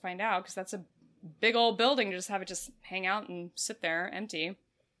curious to find out, because that's a big old building to just have it just hang out and sit there empty.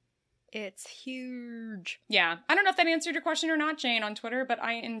 It's huge. Yeah. I don't know if that answered your question or not, Jane, on Twitter, but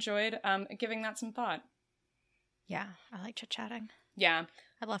I enjoyed giving that some thought. Yeah, I like chit-chatting. Yeah.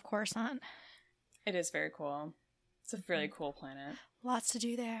 I love Coruscant. It is very cool. It's a really cool planet. Lots to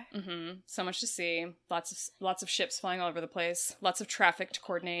do there. Mm-hmm. So much to see. Lots of ships flying all over the place. Lots of traffic to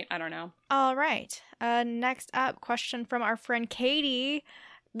coordinate. I don't know. All right. Next up, question from our friend Katie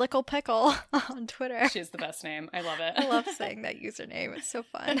Lickle Pickle on Twitter. She has the best name. I love it. I love saying that username. It's so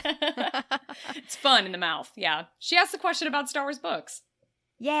fun. It's fun in the mouth. Yeah. She asked a question about Star Wars books.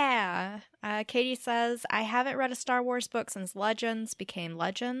 Yeah. Katie says, I haven't read a Star Wars book since Legends became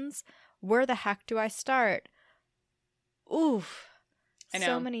Legends. Where the heck do I start? Oof. I know.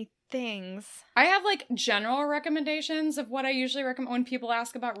 So many things. I have like general recommendations of what I usually recommend when people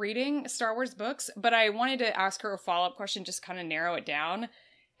ask about reading Star Wars books, but I wanted to ask her a follow-up question, just kind of narrow it down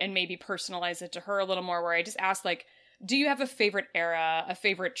and maybe personalize it to her a little more, where I just asked, like, do you have a favorite era, a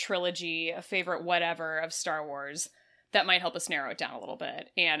favorite trilogy, a favorite whatever of Star Wars that might help us narrow it down a little bit?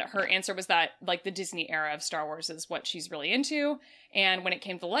 And her answer was that, like, the Disney era of Star Wars is what she's really into. And when it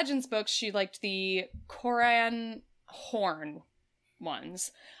came to Legends books, she liked the Corran Horn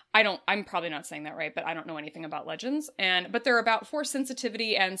ones. I'm probably not saying that right, but I don't know anything about Legends. But they're about Force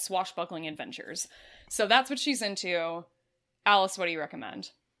sensitivity and swashbuckling adventures. So that's what she's into. Alice, what do you recommend?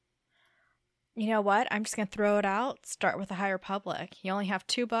 You know what? I'm just going to throw it out. Start with The High Republic. You only have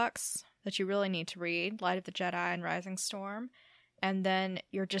 2 books that you really need to read, Light of the Jedi and Rising Storm. And then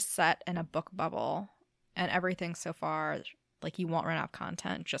you're just set in a book bubble. And everything so far, like, you won't run out of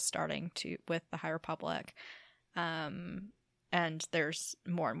content just starting with The High Republic. And there's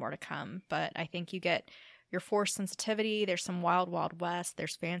more and more to come. But I think you get your Force sensitivity. There's some Wild Wild West.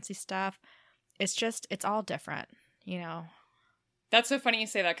 There's fancy stuff. It's all different, you know. That's so funny you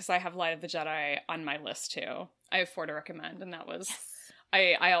say that, because I have Light of the Jedi on my list too. I have 4 to recommend, and that was... Yes.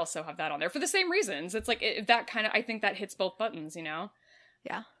 I also have that on there for the same reasons. It's like, I think that hits both buttons, you know?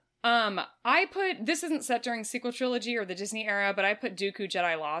 Yeah. This isn't set during sequel trilogy or the Disney era, but I put Dooku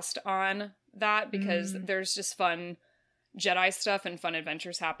Jedi Lost on that because there's just fun Jedi stuff and fun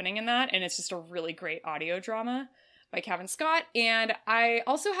adventures happening in that, and it's just a really great audio drama by Cavan Scott. And I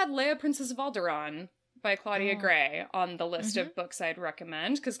also had Leia, Princess of Alderaan by Claudia Gray on the list of books I'd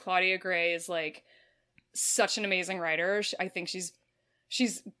recommend, because Claudia Gray is, like, such an amazing writer. I think she's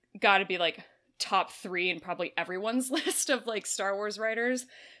got to be, like, top 3 in probably everyone's list of, like, Star Wars writers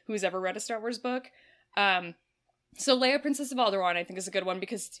who's ever read a Star Wars book. So Leia, Princess of Alderaan, I think, is a good one,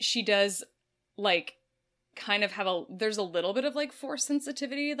 because she does, like, kind of there's a little bit of, like, Force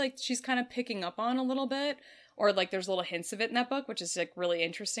sensitivity, like, she's kind of picking up on a little bit, or, like, there's little hints of it in that book, which is, like, really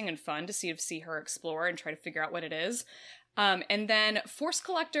interesting and fun to see her explore and try to figure out what it is. And then Force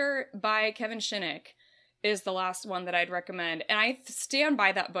Collector by Kevin Shinnick is the last one that I'd recommend, and I stand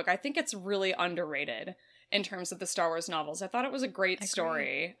by that book. I think it's really underrated in terms of the Star Wars novels. I thought it was a great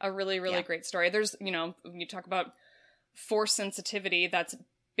story, a really, really great story. There's, you know, you talk about Force sensitivity. That's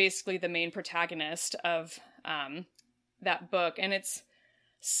basically the main protagonist of that book, and it's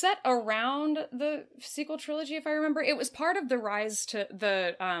set around the sequel trilogy, if I remember. It was part of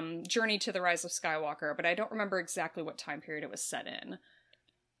the Journey to the Rise of Skywalker, but I don't remember exactly what time period it was set in.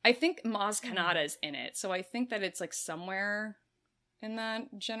 I think Maz Kanata is in it, so I think that it's like somewhere in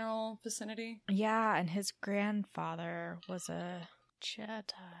that general vicinity. Yeah, and his grandfather was a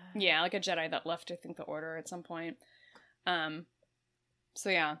Jedi. Yeah, like a Jedi that left, I think, the Order at some point. So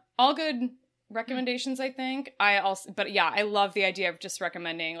yeah, all good recommendations, I think. But yeah, I love the idea of just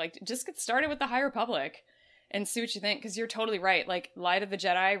recommending, like, just get started with the High Republic and see what you think, because you're totally right. Like, Light of the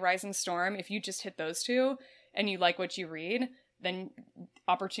Jedi, Rising Storm, if you just hit those two and you like what you read, then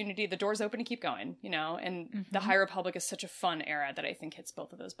the door's open to keep going, you know? And the High Republic is such a fun era that I think hits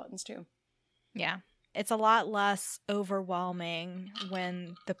both of those buttons too. Yeah. It's a lot less overwhelming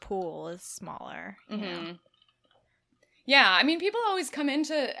when the pool is smaller. You know? Yeah, I mean, people always come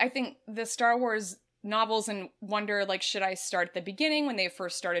into, I think, the Star Wars novels and wonder, like, should I start at the beginning when they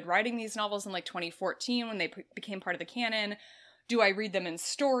first started writing these novels in, like, 2014 when they became part of the canon? Do I read them in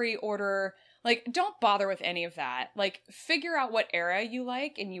story order? Like, don't bother with any of that. Like, figure out what era you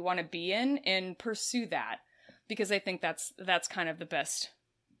like and you want to be in and pursue that. Because I think that's kind of the best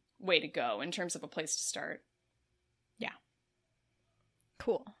way to go in terms of a place to start. Yeah.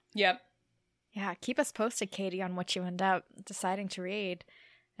 Cool. Yep. Yeah, keep us posted, Katie, on what you end up deciding to read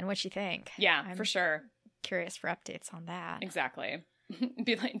and what you think. Yeah, I'm for sure. Curious for updates on that. Exactly.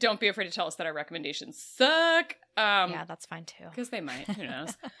 Don't be afraid to tell us that our recommendations suck. Yeah, that's fine too. Because they might. Who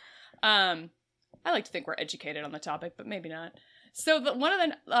knows? I like to think we're educated on the topic, but maybe not. So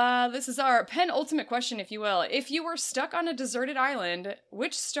this is our penultimate question, if you will. If you were stuck on a deserted island,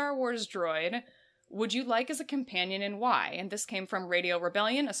 which Star Wars droid would you like as a companion and why? And this came from Radio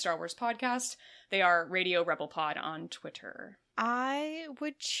Rebellion, a Star Wars podcast. They are Radio Rebel Pod on Twitter. I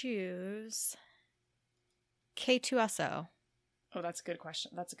would choose K2SO. Oh, that's a good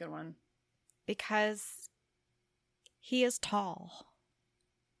question. That's a good one. Because he is tall.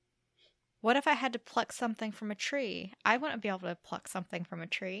 What if I had to pluck something from a tree? I wouldn't be able to pluck something from a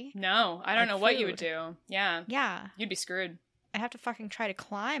tree. No, I don't know what you would food. do. Yeah. Yeah. You'd be screwed. I'd have to fucking try to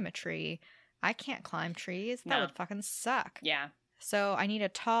climb a tree. I can't climb trees. That No. would fucking suck. Yeah. So I need a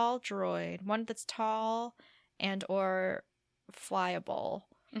tall droid, one that's tall and or flyable.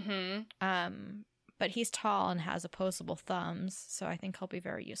 But he's tall and has opposable thumbs, so I think he'll be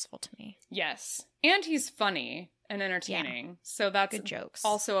very useful to me. Yes. And he's funny and entertaining. Yeah. So that's good jokes.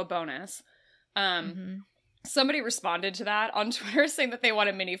 Also a bonus. Somebody responded to that on Twitter saying that they want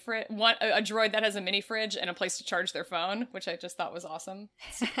a a droid that has a mini fridge and a place to charge their phone, which I just thought was awesome.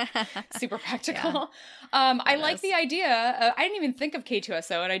 Super practical. Yeah. I like the idea. I didn't even think of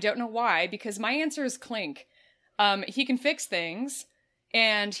K2SO, and I don't know why, because my answer is Clink. He can fix things,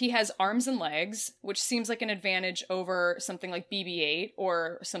 and he has arms and legs, which seems like an advantage over something like BB-8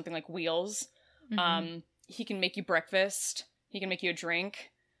 or something like Wheels. He can make you breakfast. He can make you a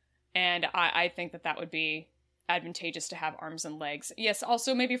drink. And I think that would be advantageous to have arms and legs. Yes,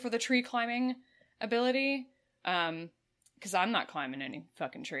 also maybe for the tree climbing ability. Because I'm not climbing any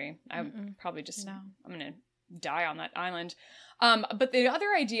fucking tree. I'm probably just... No. I'm going to die on that island. But the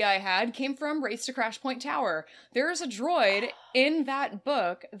other idea I had came from Race to Crash Point Tower. There is a droid in that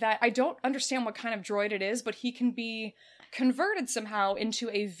book that I don't understand what kind of droid it is, but he can be converted somehow into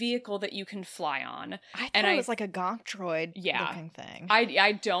a vehicle that you can fly on. I thought it was like a gonk droid looking thing.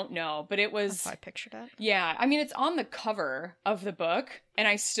 I don't know, but it was... That's how I pictured it. Yeah, I mean, it's on the cover of the book, and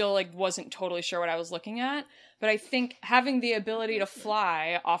I still wasn't totally sure what I was looking at, but I think having the ability to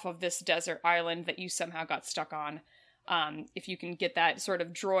fly off of this desert island that you somehow got stuck on, if you can get that sort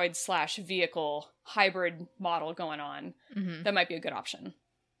of droid/vehicle hybrid model going on, that might be a good option.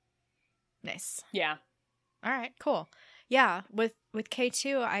 Nice. Yeah. All right, cool. Yeah, with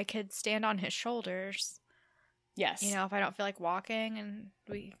K2, I could stand on his shoulders. Yes. You know, if I don't feel like walking, and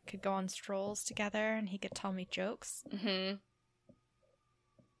we could go on strolls together, and he could tell me jokes.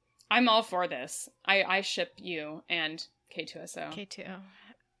 I'm all for this. I ship you and K2SO. K2.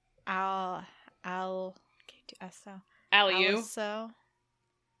 I'll K2SO. Aliu. So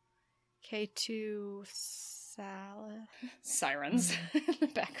K2 salad. Sirens in the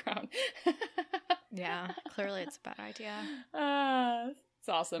background. Yeah, clearly it's a bad idea. It's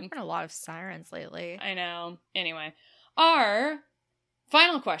awesome. I've heard a lot of sirens lately. I know. Anyway, our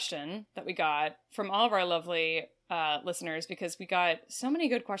final question that we got from all of our lovely listeners, because we got so many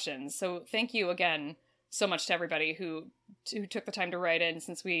good questions. So thank you again so much to everybody who took the time to write in,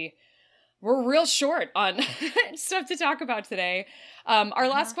 since we we're real short on stuff to talk about today. Our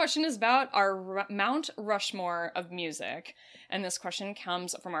last question is about our Mount Rushmore of music. And this question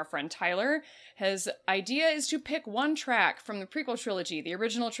comes from our friend Tyler. His idea is to pick one track from the prequel trilogy, the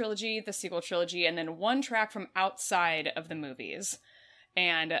original trilogy, the sequel trilogy, and then one track from outside of the movies.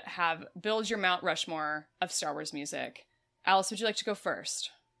 And build your Mount Rushmore of Star Wars music. Alice, would you like to go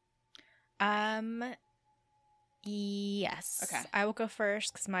first? Yes. Okay. I will go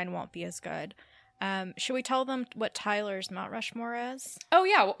first because mine won't be as good. Should we tell them what Tyler's Mount Rushmore is? Oh,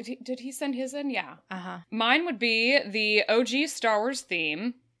 yeah. Did he send his in? Yeah. Uh-huh. Mine would be the OG Star Wars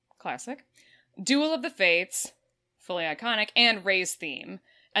theme, classic, Duel of the Fates, fully iconic, and Rey's theme.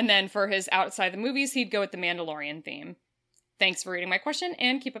 And then for his outside the movies, he'd go with the Mandalorian theme. Thanks for reading my question,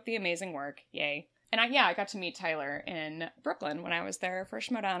 and keep up the amazing work. Yay. And I got to meet Tyler in Brooklyn when I was there for a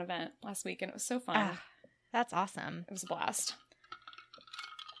Schmodown event last week, and it was so fun. That's awesome. It was a blast.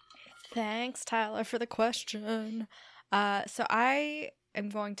 Thanks, Tyler, for the question. So I am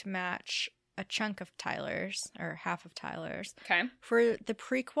going to match a chunk of Tyler's, or half of Tyler's. Okay. For the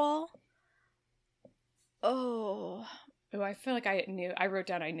prequel, Oh, I feel like I wrote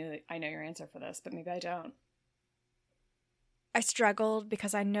down I know your answer for this, but maybe I don't. I struggled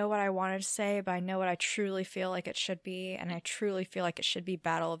because I know what I wanted to say, but I know what I truly feel like it should be, and I truly feel like it should be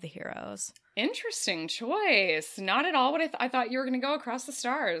Battle of the Heroes. Interesting choice. Not at all what I thought you were going to go Across the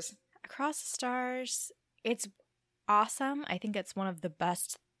Stars. Across the Stars, it's awesome. I think it's one of the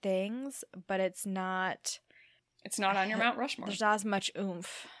best things, but it's not... It's not on your Mount Rushmore. There's not as much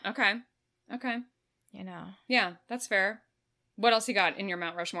oomph. Okay. You know. Yeah, that's fair. What else you got in your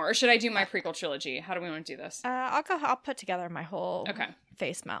Mount Rushmore? Or should I do my prequel trilogy? How do we want to do this? I'll put together my whole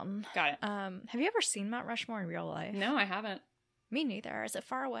face mountain. Got it. Have you ever seen Mount Rushmore in real life? No, I haven't. Me neither. Is it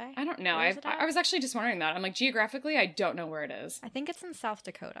far away? I don't know. Where is it at? I was actually just wondering that. I'm like, geographically, I don't know where it is. I think it's in South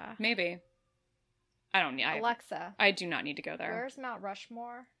Dakota. Maybe. I don't need. Alexa. I do not need to go there. Where's Mount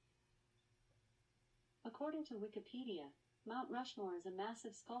Rushmore? According to Wikipedia, Mount Rushmore is a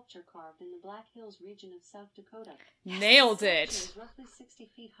massive sculpture carved in the Black Hills region of South Dakota. Nailed It it. is roughly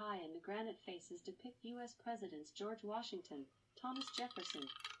 60 feet high, and the granite faces depict U.S. Presidents George Washington, Thomas Jefferson,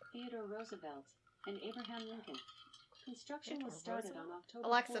 Theodore Roosevelt, and Abraham Lincoln. Construction was started on October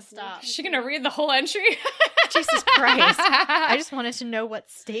Alexa, 4th, stop. Is she gonna read the whole entry? Jesus Christ. I just wanted to know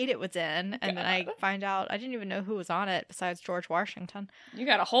what state it was in, and then I find out I didn't even know who was on it besides George Washington. You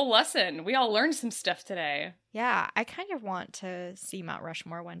got a whole lesson. We all learned some stuff today. Yeah, I kind of want to see Mount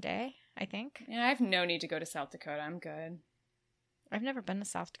Rushmore one day, I think. Yeah, I have no need to go to South Dakota. I'm good. I've never been to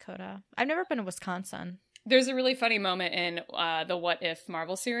South Dakota. I've never been to Wisconsin. There's a really funny moment in the What If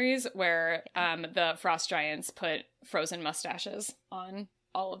Marvel series where the Frost Giants put frozen mustaches on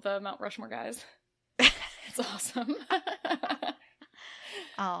all of the Mount Rushmore guys. It's awesome.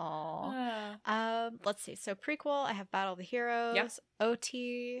 Oh. Let's see. So prequel, I have Battle of the Heroes. Yep.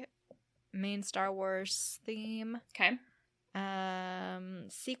 OT, main Star Wars theme. Okay.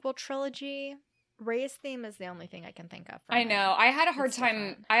 Sequel trilogy. Rey's theme is the only thing I can think of. I know. I had a hard It's time.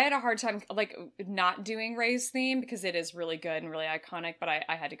 different. I had a hard time like not doing Rey's theme because it is really good and really iconic. But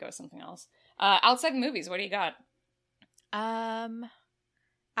I had to go with something else. Outside the movies, what do you got?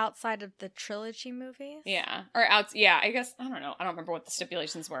 Outside of the trilogy movies. Yeah, or out. Yeah, I guess I don't know. I don't remember what the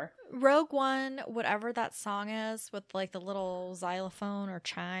stipulations were. Rogue One, whatever that song is with like the little xylophone or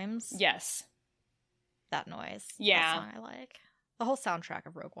chimes. Yes. That noise. Yeah. That song I like. The whole soundtrack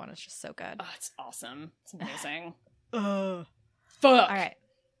of Rogue One is just so good. Oh, it's awesome. It's amazing. Fuck. Fuck. All right.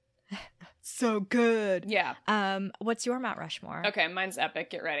 So good. Yeah. What's your Mount Rushmore? Okay, mine's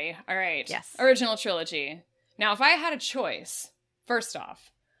epic. Get ready. All right. Yes. Original trilogy. Now, if I had a choice, first off,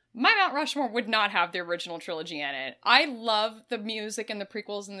 my Mount Rushmore would not have the original trilogy in it. I love the music and the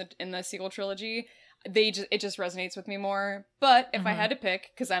prequels in the sequel trilogy. It just resonates with me more. But if I had to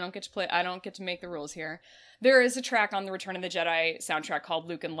pick, because I don't get to make the rules here, there is a track on the Return of the Jedi soundtrack called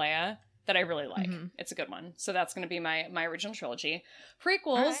Luke and Leia that I really like. It's a good one. So that's going to be my original trilogy. Prequels,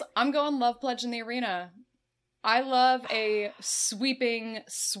 right. I'm going Love Pledge in the Arena. I love a sweeping,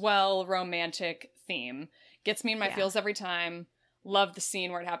 swell, romantic theme. Gets me in my feels every time. Love the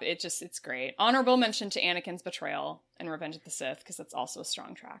scene where it happened. It's great. Honorable mention to Anakin's betrayal and Revenge of the Sith, because that's also a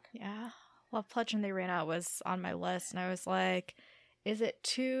strong track. Yeah. Love Pledge in the Arena was on my list, and I was like, is it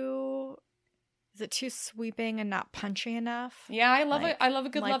too sweeping and not punchy enough? Yeah, I love it. I love a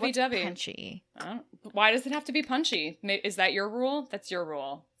good lovey-dovey. Punchy. Why does it have to be punchy? Is that your rule? That's your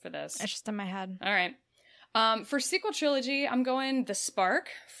rule for this. It's just in my head. All right. For sequel trilogy, I'm going The Spark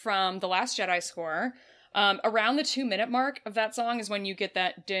from The Last Jedi score. Around the 2-minute mark of that song is when you get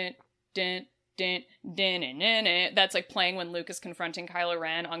that dun, dun, din, din, din, din, din. That's like playing when Luke is confronting Kylo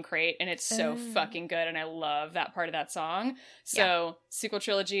Ren on Crate, and it's so fucking good, and I love that part of that song. So, sequel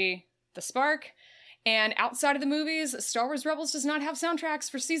trilogy, The Spark. And outside of the movies, Star Wars Rebels does not have soundtracks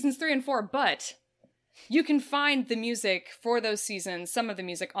for seasons 3 and 4, but you can find the music for those seasons, some of the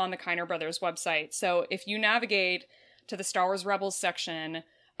music, on the Kiner Brothers website. So if you navigate to the Star Wars Rebels section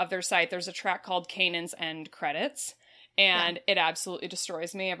of their site, there's a track called Kanan's End Credits. And it absolutely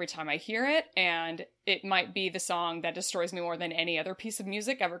destroys me every time I hear it. And it might be the song that destroys me more than any other piece of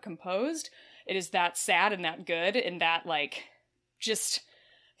music ever composed. It is that sad and that good and that, like, just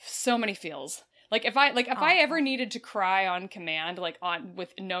so many feels. Like, if I ever needed to cry on command, like, on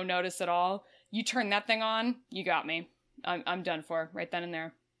with no notice at all, you turn that thing on, you got me. I'm done for right then and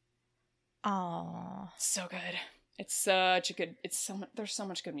there. Oh, So good. It's such a good. There's so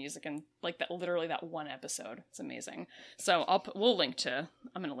much good music in, like, that. Literally that one episode. It's amazing. So I'm gonna link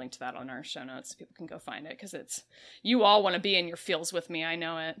to that on our show notes so people can go find it, because it's, you all want to be in your feels with me. I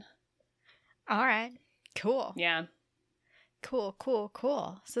know it. all right. Cool. Yeah. Cool.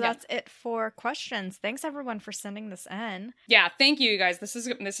 So Yeah. that's it for questions. Thanks everyone for sending this in. Yeah. Thank you guys. This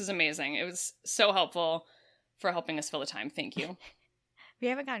is amazing. It was so helpful for helping us fill the time. Thank you. We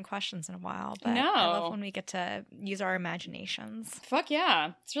haven't gotten questions in a while, but No. I love when we get to use our imaginations. Fuck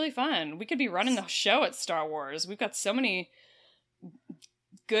yeah. It's really fun. We could be running the show at Star Wars. We've got so many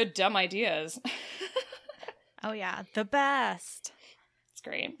good, dumb ideas. Oh yeah, the best, It's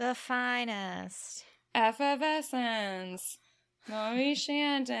great. the finest. Effervescence. Maurice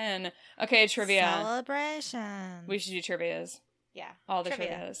Shandon. Okay, trivia. Celebration. We should do trivias. yeah. All the Trivia.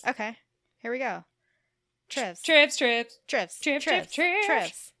 trivias. Okay, here we go. Trivs. Trips. Trivs. Trips.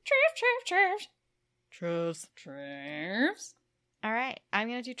 Trips. All right, I'm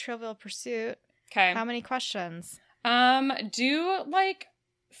gonna do Trivial Pursuit. Okay. How many questions? Do like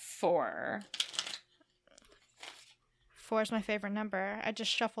 4. 4 is my favorite number. I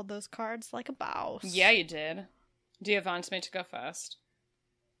just shuffled those cards like a boss. Yeah, you did. Do you want me to go first?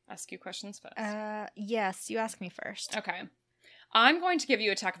 Ask you questions first. Yes, you ask me first. Okay. I'm going to give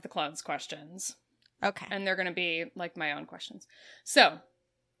you Attack of the Clones questions. Okay. And they're going to be like my own questions. So,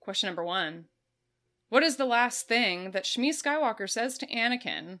 question number 1. What is the last thing that Shmi Skywalker says to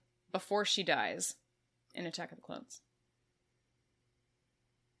Anakin before she dies in Attack of the Clones?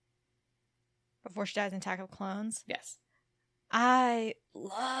 Before she dies in Attack of the Clones. Yes. I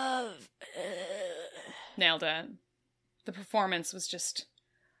love... Nailed it. The performance was just...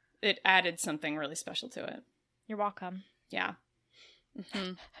 It added something really special to it. You're welcome. Yeah.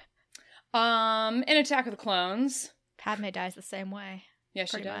 Mm-hmm. In Attack of the Clones... Padme dies the same way. Yeah,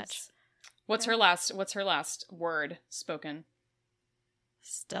 she Pretty does. much. What's her last word spoken?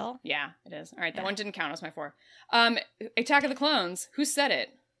 Still? Yeah, it is. All right, that Yeah. one didn't count as my 4. Attack of the Clones. Who said it?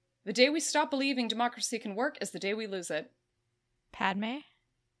 The day we stop believing democracy can work is the day we lose it. Padme?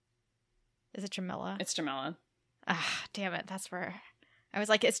 Is it Jamila? It's Jamila. Ah, damn it. That's where... I was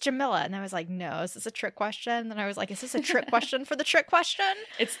like, it's Jamila. And I was like, no, is this a trick question? And then I was like, is this a trick question for the trick question?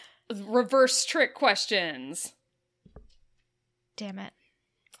 It's reverse trick questions. Damn it.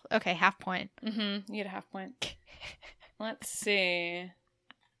 Okay, half point. Mm-hmm. You get a half point. Let's see.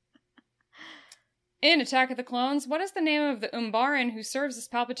 In Attack of the Clones, what is the name of the Umbaran who serves as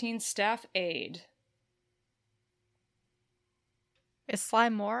Palpatine's staff aide? Is Sly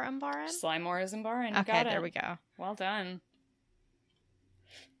Moore Umbaran? Slymore is Umbaran. You Okay, got it. there we go. Well done.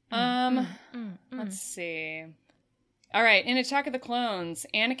 Let's see. All right, in Attack of the Clones,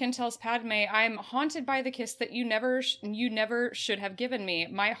 Anakin tells Padme, "I'm haunted by the kiss that you never should have given me.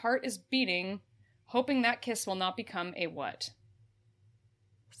 My heart is beating, hoping that kiss will not become a what?"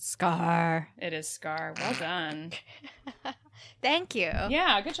 Scar. It is Scar. Well done. Thank you.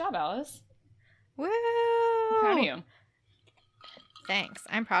 Yeah, good job, Alice. Woo! I'm proud of you. Thanks.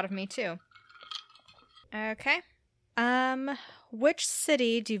 I'm proud of me too. Okay. Which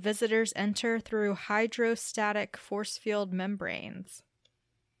city do visitors enter through hydrostatic force field membranes?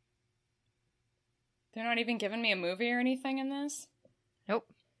 They're not even giving me a movie or anything in this? Nope.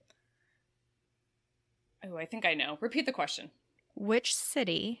 Oh, I think I know. Repeat the question. Which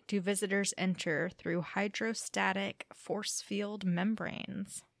city do visitors enter through hydrostatic force field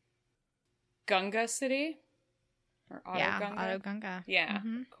membranes? Gunga City? Or Auto Yeah, Gunga? Auto Gunga. Yeah,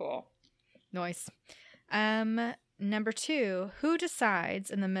 Mhm. cool. Nice. Number 2, who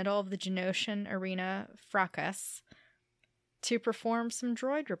decides in the middle of the Genoshan arena fracas to perform some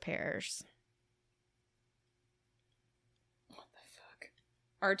droid repairs? What the fuck?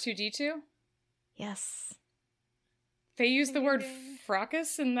 R2-D2? Yes. They used the word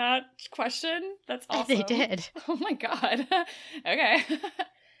fracas in that question? That's awesome. They did. Oh my god. Okay.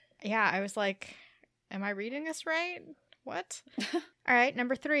 Yeah, I was like, am I reading this right? What? All right,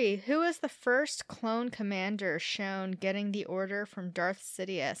 number 3. Who is the first clone commander shown getting the order from Darth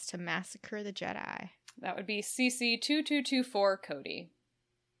Sidious to massacre the Jedi? That would be CC-2224 Cody.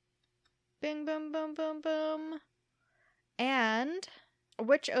 Bing, boom, boom, boom, boom. And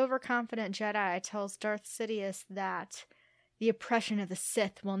which overconfident Jedi tells Darth Sidious that the oppression of the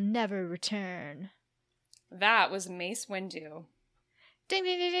Sith will never return? That was Mace Windu. Ding,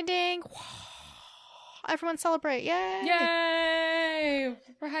 ding, ding, ding, ding. Everyone celebrate. Yay! Yay!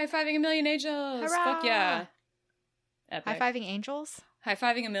 We're high-fiving a million angels. Hurrah! Fuck yeah. Epic. High-fiving angels?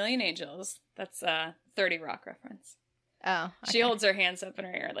 High-fiving a million angels. That's a 30 Rock reference. Oh. Okay. She holds her hands up in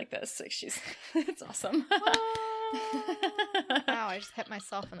her air like this. Like she's... It's awesome. Wow, I just hit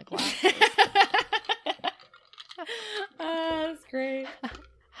myself in the glass. That's great.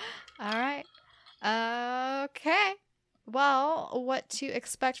 All right. Okay. Well, what to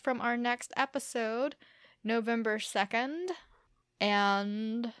expect from our next episode, November 2nd.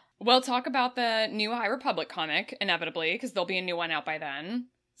 And We'll talk about the new High Republic comic, inevitably, because there'll be a new one out by then,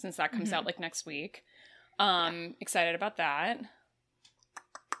 since that comes out like next week. Excited about that.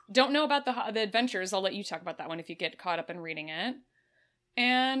 Don't know about the adventures. I'll let you talk about that one if you get caught up in reading it.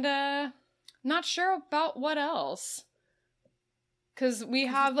 And not sure about what else. Because we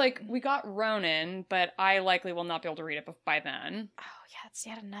have, we got Ronin, but I likely will not be able to read it by then. oh yeah, it's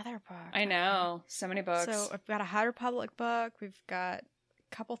yet another book. I know. So many books. So we've got a High Republic book, we've got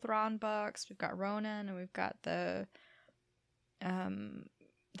a couple Thrawn books, we've got Ronin, and we've got the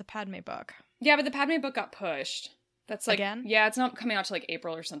Padme book. Yeah, but the Padme book got pushed. That's Again? Yeah, it's not coming out till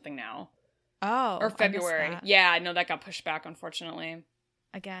April or something now. Oh, Or I missed February. that. Yeah, no, that got pushed back, unfortunately.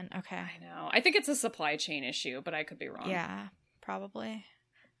 Again, okay. I know. I think it's a supply chain issue, but I could be wrong. Yeah, probably.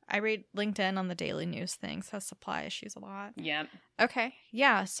 I read LinkedIn on the daily news thing, so supply issues a lot. Yep. Okay,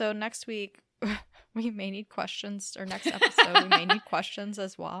 yeah, so next week we may need questions, or next episode we may need questions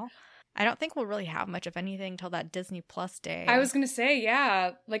as well. I don't think we'll really have much of anything till that Disney Plus day. I was going to say,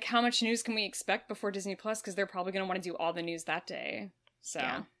 yeah, how much news can we expect before Disney Plus? Because they're probably going to want to do all the news that day. So,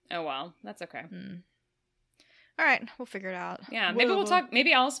 Yeah. Oh well, that's okay. All right, we'll figure it out. Yeah, maybe we'll talk.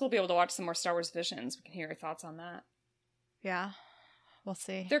 Maybe Alice will be able to watch some more Star Wars Visions. We can hear your thoughts on that. Yeah, we'll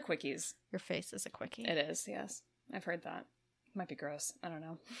see. They're quickies. Your face is a quickie. It is, yes. I've heard that. Might be gross. I don't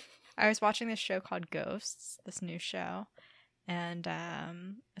know. I was watching this show called Ghosts, this new show, and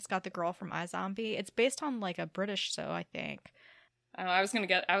it's got the girl from iZombie. It's based on a British show, I think. I was gonna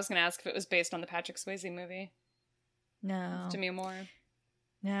ask if it was based on the Patrick Swayze movie. No. Demi Moore.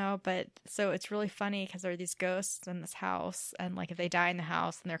 No, but so it's really funny because there are these ghosts in this house, and if they die in the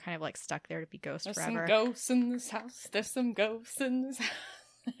house, and they're kind of stuck there to be ghosts There's forever. some ghosts in this house. There's some ghosts in this house.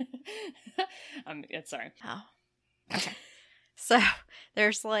 Sorry. Oh. Okay. So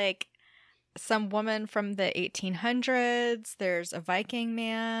there's some woman from the 1800s, there's a Viking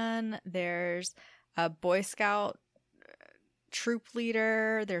man, there's a Boy Scout troop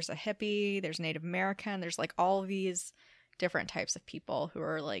leader, there's a hippie, there's Native American, there's all of these different types of people who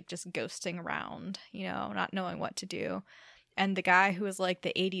are just ghosting around, not knowing what to do. And the guy who was the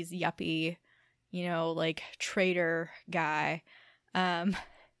 80s yuppie, trader guy, they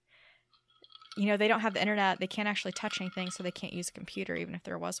don't have the internet, they can't actually touch anything, so they can't use a computer even if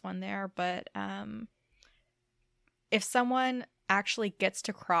there was one there. But if someone actually gets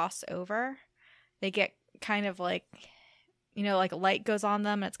to cross over, they get kind of a light goes on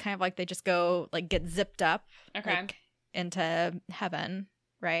them, and it's kind of they just go get zipped up into heaven,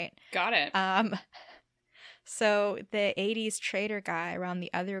 right? Got it. So the 80s trader guy around the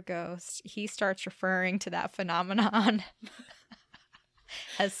other ghost, he starts referring to that phenomenon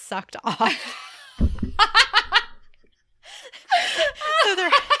as sucked off. So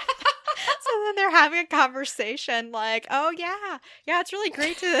then they're having a conversation oh yeah, it's really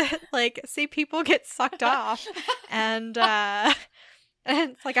great to see people get sucked off. And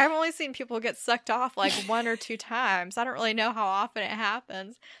it's I've only seen people get sucked off 1 or 2 times. I don't really know how often it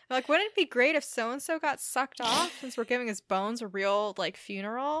happens. They're wouldn't it be great if so-and-so got sucked off since we're giving his bones a real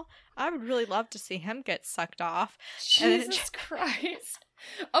funeral? I would really love to see him get sucked off. Jesus Christ.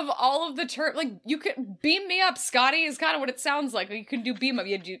 Of all of the terms, you could beam me up, Scotty, is kind of what it sounds like. You can do beam up,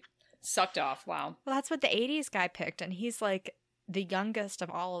 you do sucked off. Wow. Well, that's what the 80s guy picked, and he's the youngest of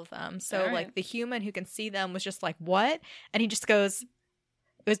all of them. So right. The human who can see them was just what? And he just goes,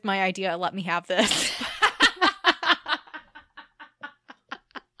 "It was my idea, let me have this."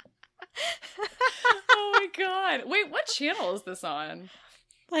 Oh my god. Wait, what channel is this on?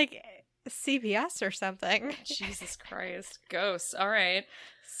 CBS or something. Jesus Christ. Ghosts. All right.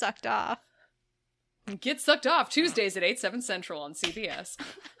 Sucked off. Get sucked off Tuesdays at 8, 7 Central on CBS.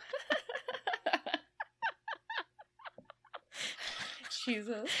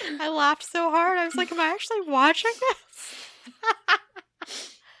 Jesus. I laughed so hard. I was like, am I actually watching this?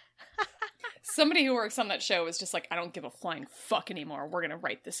 Somebody who works on that show was just like, I don't give a flying fuck anymore. We're going to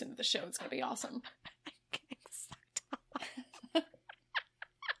write this into the show. It's going to be awesome. Getting sucked up.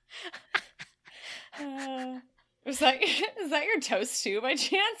 Is that your toast too, by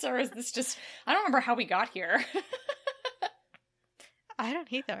chance? Or is this just, I don't remember how we got here. I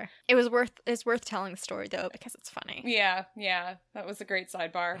don't either. It's worth telling the story though because it's funny. Yeah. That was a great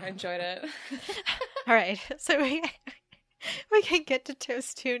sidebar. I enjoyed it. All right, so we can get to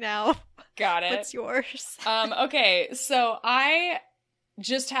toast 2 now. Got it. What's yours? Okay, so I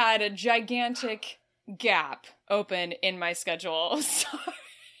just had a gigantic gap open in my schedule. Sorry.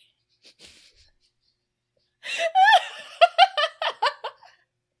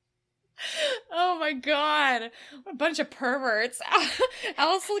 Oh my god. What a bunch of perverts.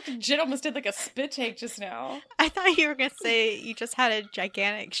 Alice legit almost did like a spit take just now. I thought you were gonna say you just had a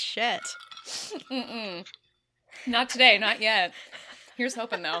gigantic shit. Mm-mm. Not today, not yet. Here's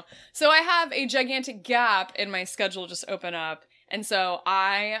hoping though. So I have a gigantic gap in my schedule just open up. And so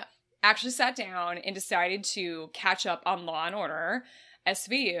I actually sat down and decided to catch up on Law and Order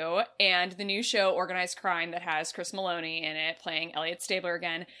SVU and the new show Organized Crime that has Chris Maloney in it playing Elliot Stabler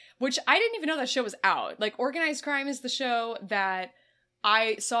again, which I didn't even know that show was out. Like, Organized Crime is the show that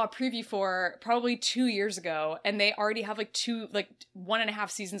I saw a preview for probably 2 years ago, and they already have like 1.5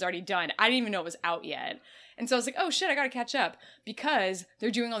 seasons already done. I didn't even know it was out yet. And so I was like, oh shit, I gotta catch up because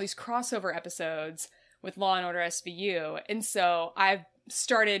they're doing all these crossover episodes with Law and Order SVU. And so I've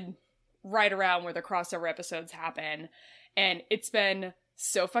started right around where the crossover episodes happen. And it's been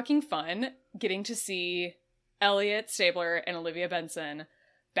so fucking fun getting to see Elliot Stabler and Olivia Benson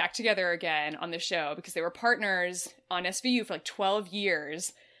back together again on the show because they were partners on SVU for like 12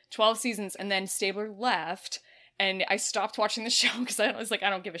 years, 12 seasons, and then Stabler left and I stopped watching the show because I was like, I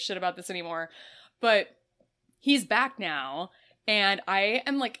don't give a shit about this anymore. But he's back now and I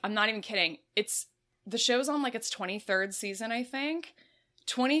am like, I'm not even kidding. The show's on like its 23rd season, I think.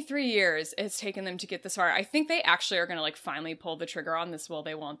 23 years it's taken them to get this far. I think they actually are going to like finally pull the trigger on this Will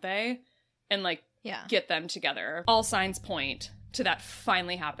They Won't They and like get them together. All signs point to that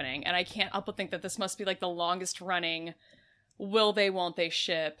finally happening. And I can't help but think that this must be like the longest running Will They Won't They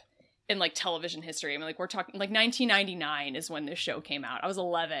ship in like television history. I mean, like we're talking like 1999 is when this show came out. I was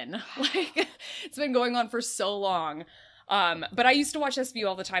 11. Like it's been going on for so long. But I used to watch SVU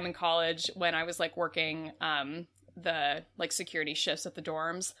all the time in college when I was like working the like security shifts at the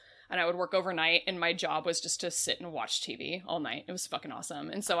dorms, and I would work overnight and my job was just to sit and watch TV all night. It was fucking awesome.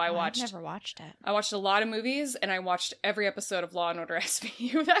 And so I've never watched it. I watched a lot of movies and I watched every episode of Law and Order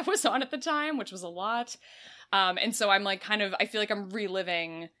SVU that was on at the time, which was a lot. And so I'm like I feel like I'm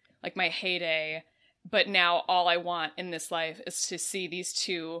reliving like my heyday, but now all I want in this life is to see these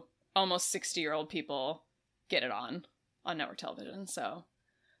two almost 60-year-old people get it on network television. So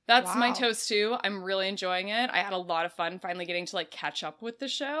that's my toast too. I'm really enjoying it. I had a lot of fun finally getting to like catch up with the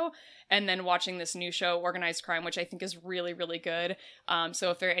show and then watching this new show, Organized Crime, which I think is really, really good.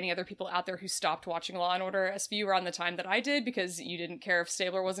 So if there are any other people out there who stopped watching Law and Order SVU around the time that I did because you didn't care if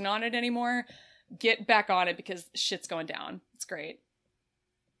Stabler wasn't on it anymore, get back on it because shit's going down. It's great.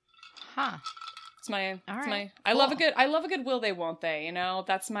 Huh. Cool. I love a good Will They Won't They, you know?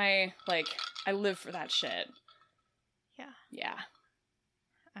 That's my like I live for that shit. Yeah.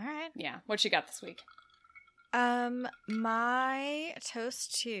 All right. Yeah. What you got this week? My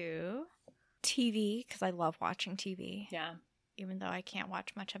toast to TV, because I love watching TV. Yeah. Even though I can't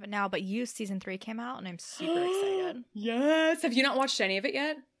watch much of it now, but You season 3 came out and I'm super excited. Yes. Have you not watched any of it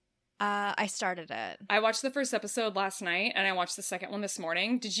yet? I started it. I watched the first episode last night and I watched the second one this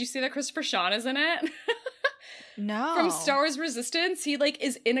morning. Did you see that Christopher Sean is in it? No. From Star Wars Resistance, he like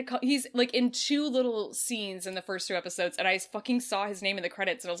is he's like in 2 little scenes in the first 2 episodes, and I fucking saw his name in the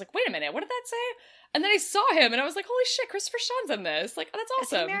credits, and I was like, wait a minute, what did that say? And then I saw him, and I was like, holy shit, Christopher Sean's in this. Like, that's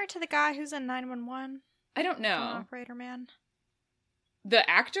awesome. Is he married to the guy who's in 911? I don't know. Operator Man? The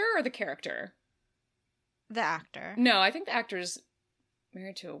actor or the character? The actor. No, I think the actor's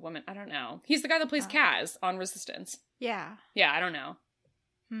married to a woman. I don't know. He's the guy that plays Kaz on Resistance. Yeah. Yeah, I don't know.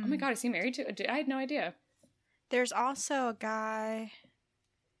 Oh my god, is he married to? I had no idea. There's also a guy,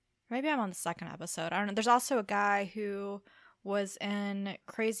 maybe I'm on the second episode, I don't know. There's also a guy who was in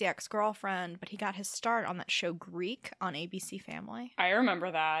Crazy Ex-Girlfriend, but he got his start on that show Greek on ABC Family. I remember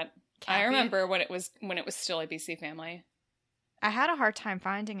that. Cappy. I remember when it was still ABC Family. I had a hard time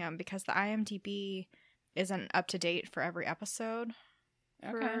finding him because the IMDb isn't up to date for every episode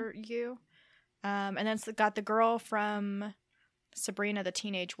for you. And then it's got the girl from Sabrina the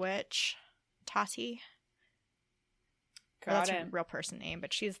Teenage Witch, Tati. Well, that's Got her it. real person name,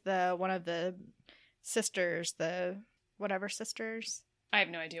 but she's one of the sisters, the whatever sisters. I have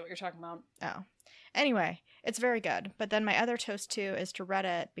no idea what you're talking about. Oh. Anyway, it's very good. But then my other toast too is to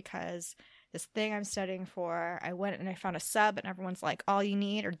Reddit, because this thing I'm studying for, I went and I found a sub and everyone's like, all you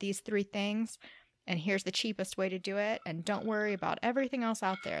need are these 3 things. And here's the cheapest way to do it. And don't worry about everything else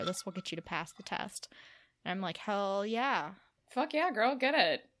out there. This will get you to pass the test. And I'm like, hell yeah. Fuck yeah, girl, get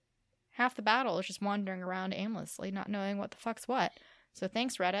it. Half the battle is just wandering around aimlessly, not knowing what the fuck's what. So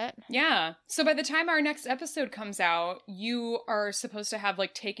thanks, Reddit. Yeah. So by the time our next episode comes out, you are supposed to have,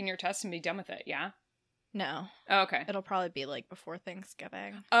 like, taken your test and be done with it, yeah? No. Oh, okay. It'll probably be like before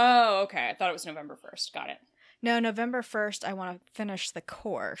Thanksgiving. Oh, okay. I thought it was November 1st. Got it. No, November 1st, I want to finish the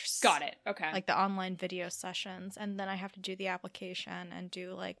course. Got it. Okay. Like the online video sessions. And then I have to do the application and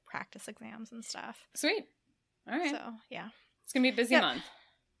do like practice exams and stuff. Sweet. All right. So, yeah. It's going to be a busy month.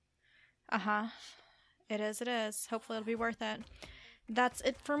 Uh-huh. It is. Hopefully it'll be worth it. That's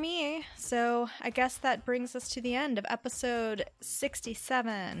it for me. So I guess that brings us to the end of episode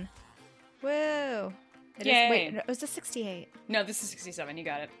 67. Woo! Yay. Wait, was this 68? No, this is 67. You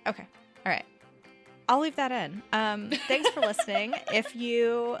got it. Okay. All right. I'll leave that in. Thanks for listening. If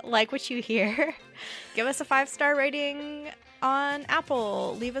you like what you hear, give us a 5-star rating on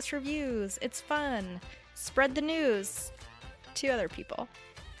Apple. Leave us reviews. It's fun. Spread the news to other people.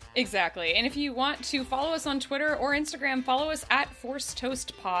 Exactly. And if you want to follow us on Twitter or Instagram, follow us at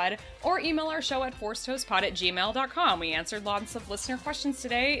ForcedToastPod or email our show at forcedtoastpod@gmail.com. We answered lots of listener questions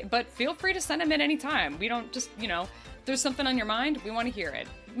today, but feel free to send them in anytime. We don't just, if there's something on your mind, we want to hear it.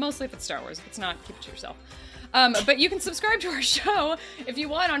 Mostly if it's Star Wars. If it's not, keep it to yourself. But you can subscribe to our show if you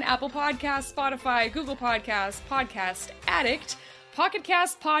want on Apple Podcasts, Spotify, Google Podcasts, Podcast Addict, Pocket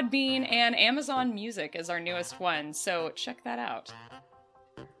Cast, Podbean, and Amazon Music is our newest one. So check that out.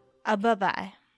 Bye-bye.